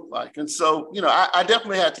what we look like. And so, I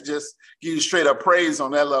definitely had to just give you straight up praise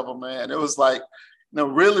on that level, man. It was like,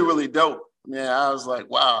 really, really dope. Man, I was like,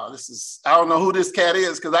 wow, I don't know who this cat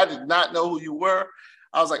is, because I did not know who you were.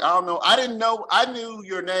 I was like, I don't know. I didn't know. I knew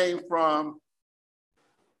your name from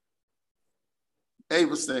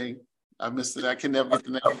Ava's thing. I missed it. I can never get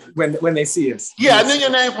the name. When they see us. Yeah, I knew your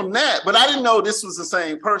name from that, but I didn't know this was the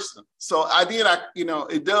same person. So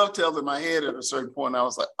it dovetailed in my head at a certain point. I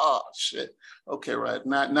was like, oh shit. Okay, right.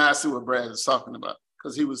 Now I see what Brad is talking about,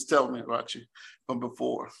 because he was telling me about you from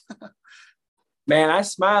before. Man, I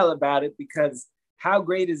smile about it, because how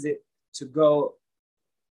great is it to go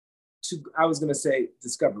to, I was going to say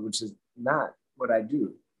discover, which is not what I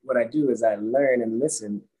do. What I do is I learn and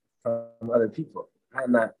listen from other people.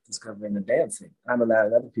 I'm not discovering a damn thing. I'm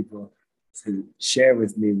allowing other people to share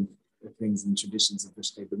with me the things and traditions of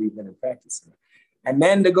which they believe in and practice. And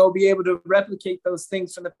then to go be able to replicate those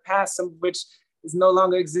things from the past, some of which is no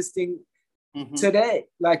longer existing today.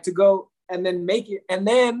 Like to go and then make it, and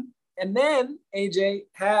then AJ,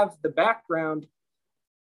 have the background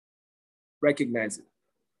recognize it.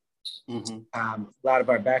 A lot of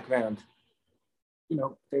our background,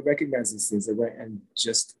 they recognize these things. They went and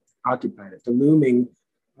just occupied it. The looming,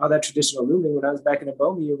 all that traditional looming. When I was back in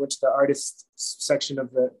Abomi, which the artist section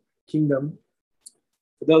of the kingdom,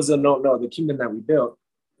 for those that don't know, the kingdom that we built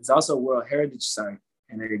is also a World Heritage Site,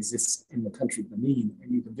 and it exists in the country Benin,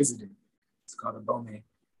 and you can visit it. It's called Abomi.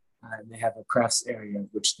 And they have a crafts area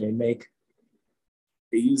which they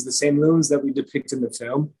use the same looms that we depict in the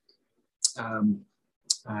film. And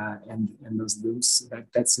those looms,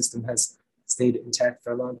 that system has stayed intact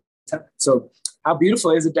for a long time. So how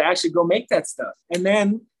beautiful is it to actually go make that stuff and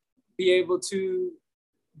then be able to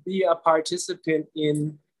be a participant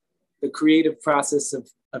in the creative process of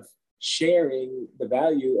sharing the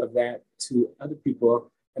value of that to other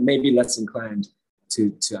people, and maybe less inclined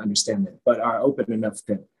to understand it, but are open enough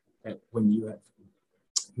that when you have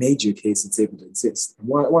made your case, it's able to exist. And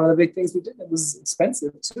one of the big things we did that was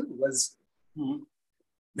expensive too was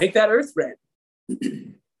make that earth red.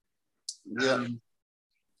 Yeah.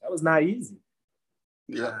 That was not easy.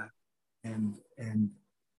 Yeah. And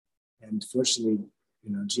fortunately,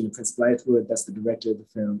 Gina Prince Blythewood, that's the director of the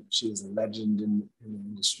film. She is a legend in the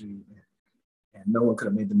industry, and no one could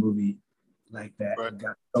have made the movie like that. Right. And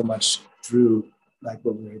got so much through, like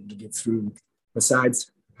what we were able to get through,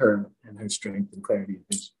 besides her and her strength and clarity of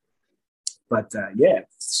vision. But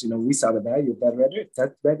we saw the value of that red earth.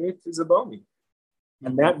 That red earth is a Abomi.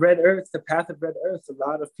 And that red earth, the path of red earth, a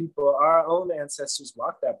lot of people, our own ancestors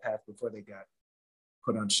walked that path before they got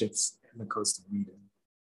put on ships in the coast of Eden.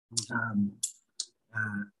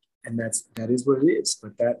 And that is what it is.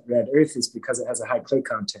 But that red earth is because it has a high clay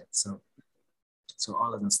content. So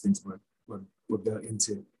all of those things were built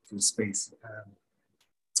into the space.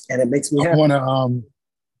 And it makes me happy.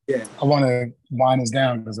 I want to wind us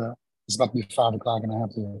down because it's about to be 5 o'clock and I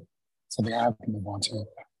have something I have to move on to.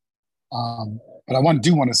 But I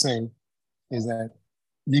do want to say is that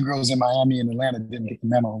Negroes in Miami and Atlanta didn't get the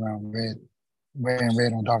memo around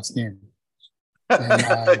red on dark skin. And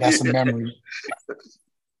that's a memory.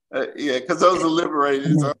 Because those are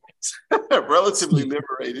liberated, relatively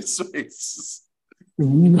liberated spaces.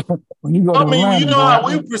 When you go to Atlanta, how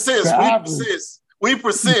we persist. We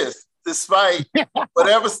persist despite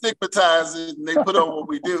whatever stigmatizing they put on what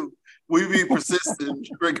we do. We be persistent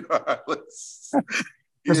regardless.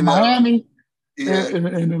 Because Miami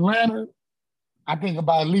and Atlanta, I think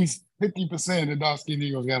about at least 50% of the dark-skinned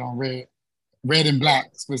Negroes got on red and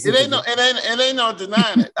black specifically. It ain't no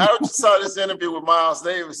denying it. I just saw this interview with Miles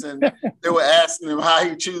Davis, and they were asking him how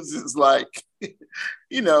he chooses,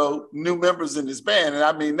 new members in his band. And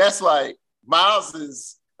I mean, that's like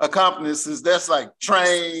Miles's accomplices. That's like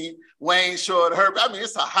Train, Wayne Short, Herb. I mean,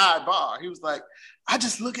 it's a high bar. He was like, I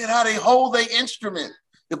just look at how they hold their instrument.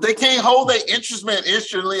 If they can't hold their instrument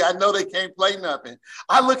instrumentally, I know they can't play nothing.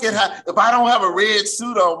 I look at how, if I don't have a red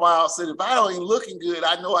suit on, Miles said, if I don't even looking good,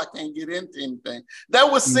 I know I can't get into anything. That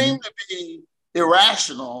would seem to be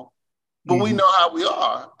irrational, but we know how we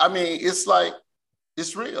are. I mean, it's like,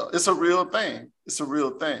 it's real. It's a real thing. It's a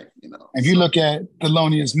real thing, If you look at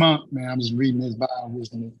Thelonious Monk, man, I'm just reading his bio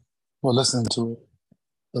recently, listening to it,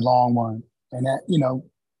 the long one. And that,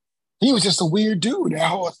 he was just a weird dude. That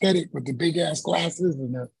whole aesthetic with the big ass glasses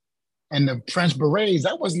and the French berets.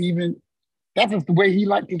 That was the way he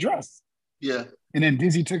liked to dress. Yeah. And then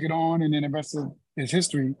Dizzy took it on, and then the rest of his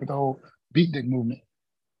history with the whole beatnik movement.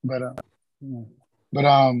 But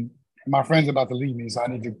my friend's about to leave me, so I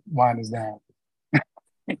need to wind this down.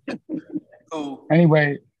 Cool.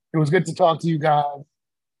 Anyway, it was good to talk to you guys.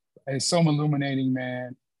 It's so illuminating,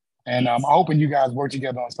 man. And I'm hoping you guys work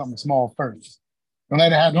together on something small first. Don't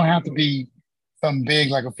have to be something big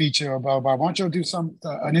like a feature about why don't you do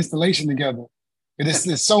an installation together?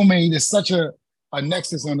 There's so many. There's such a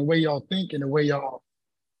nexus on the way y'all think and the way y'all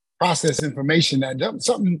process information that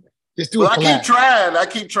something. Just do a collab. I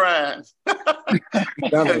keep trying. We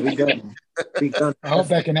done it. I hope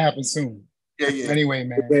that can happen soon. Yeah. Anyway,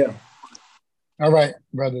 man. Yeah. All right,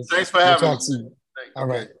 brothers. Thanks for having me. Talk soon. All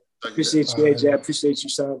right. Appreciate you, AJ. I appreciate you,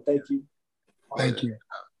 Shawn. Thank you. Thank you.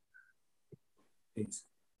 Thanks.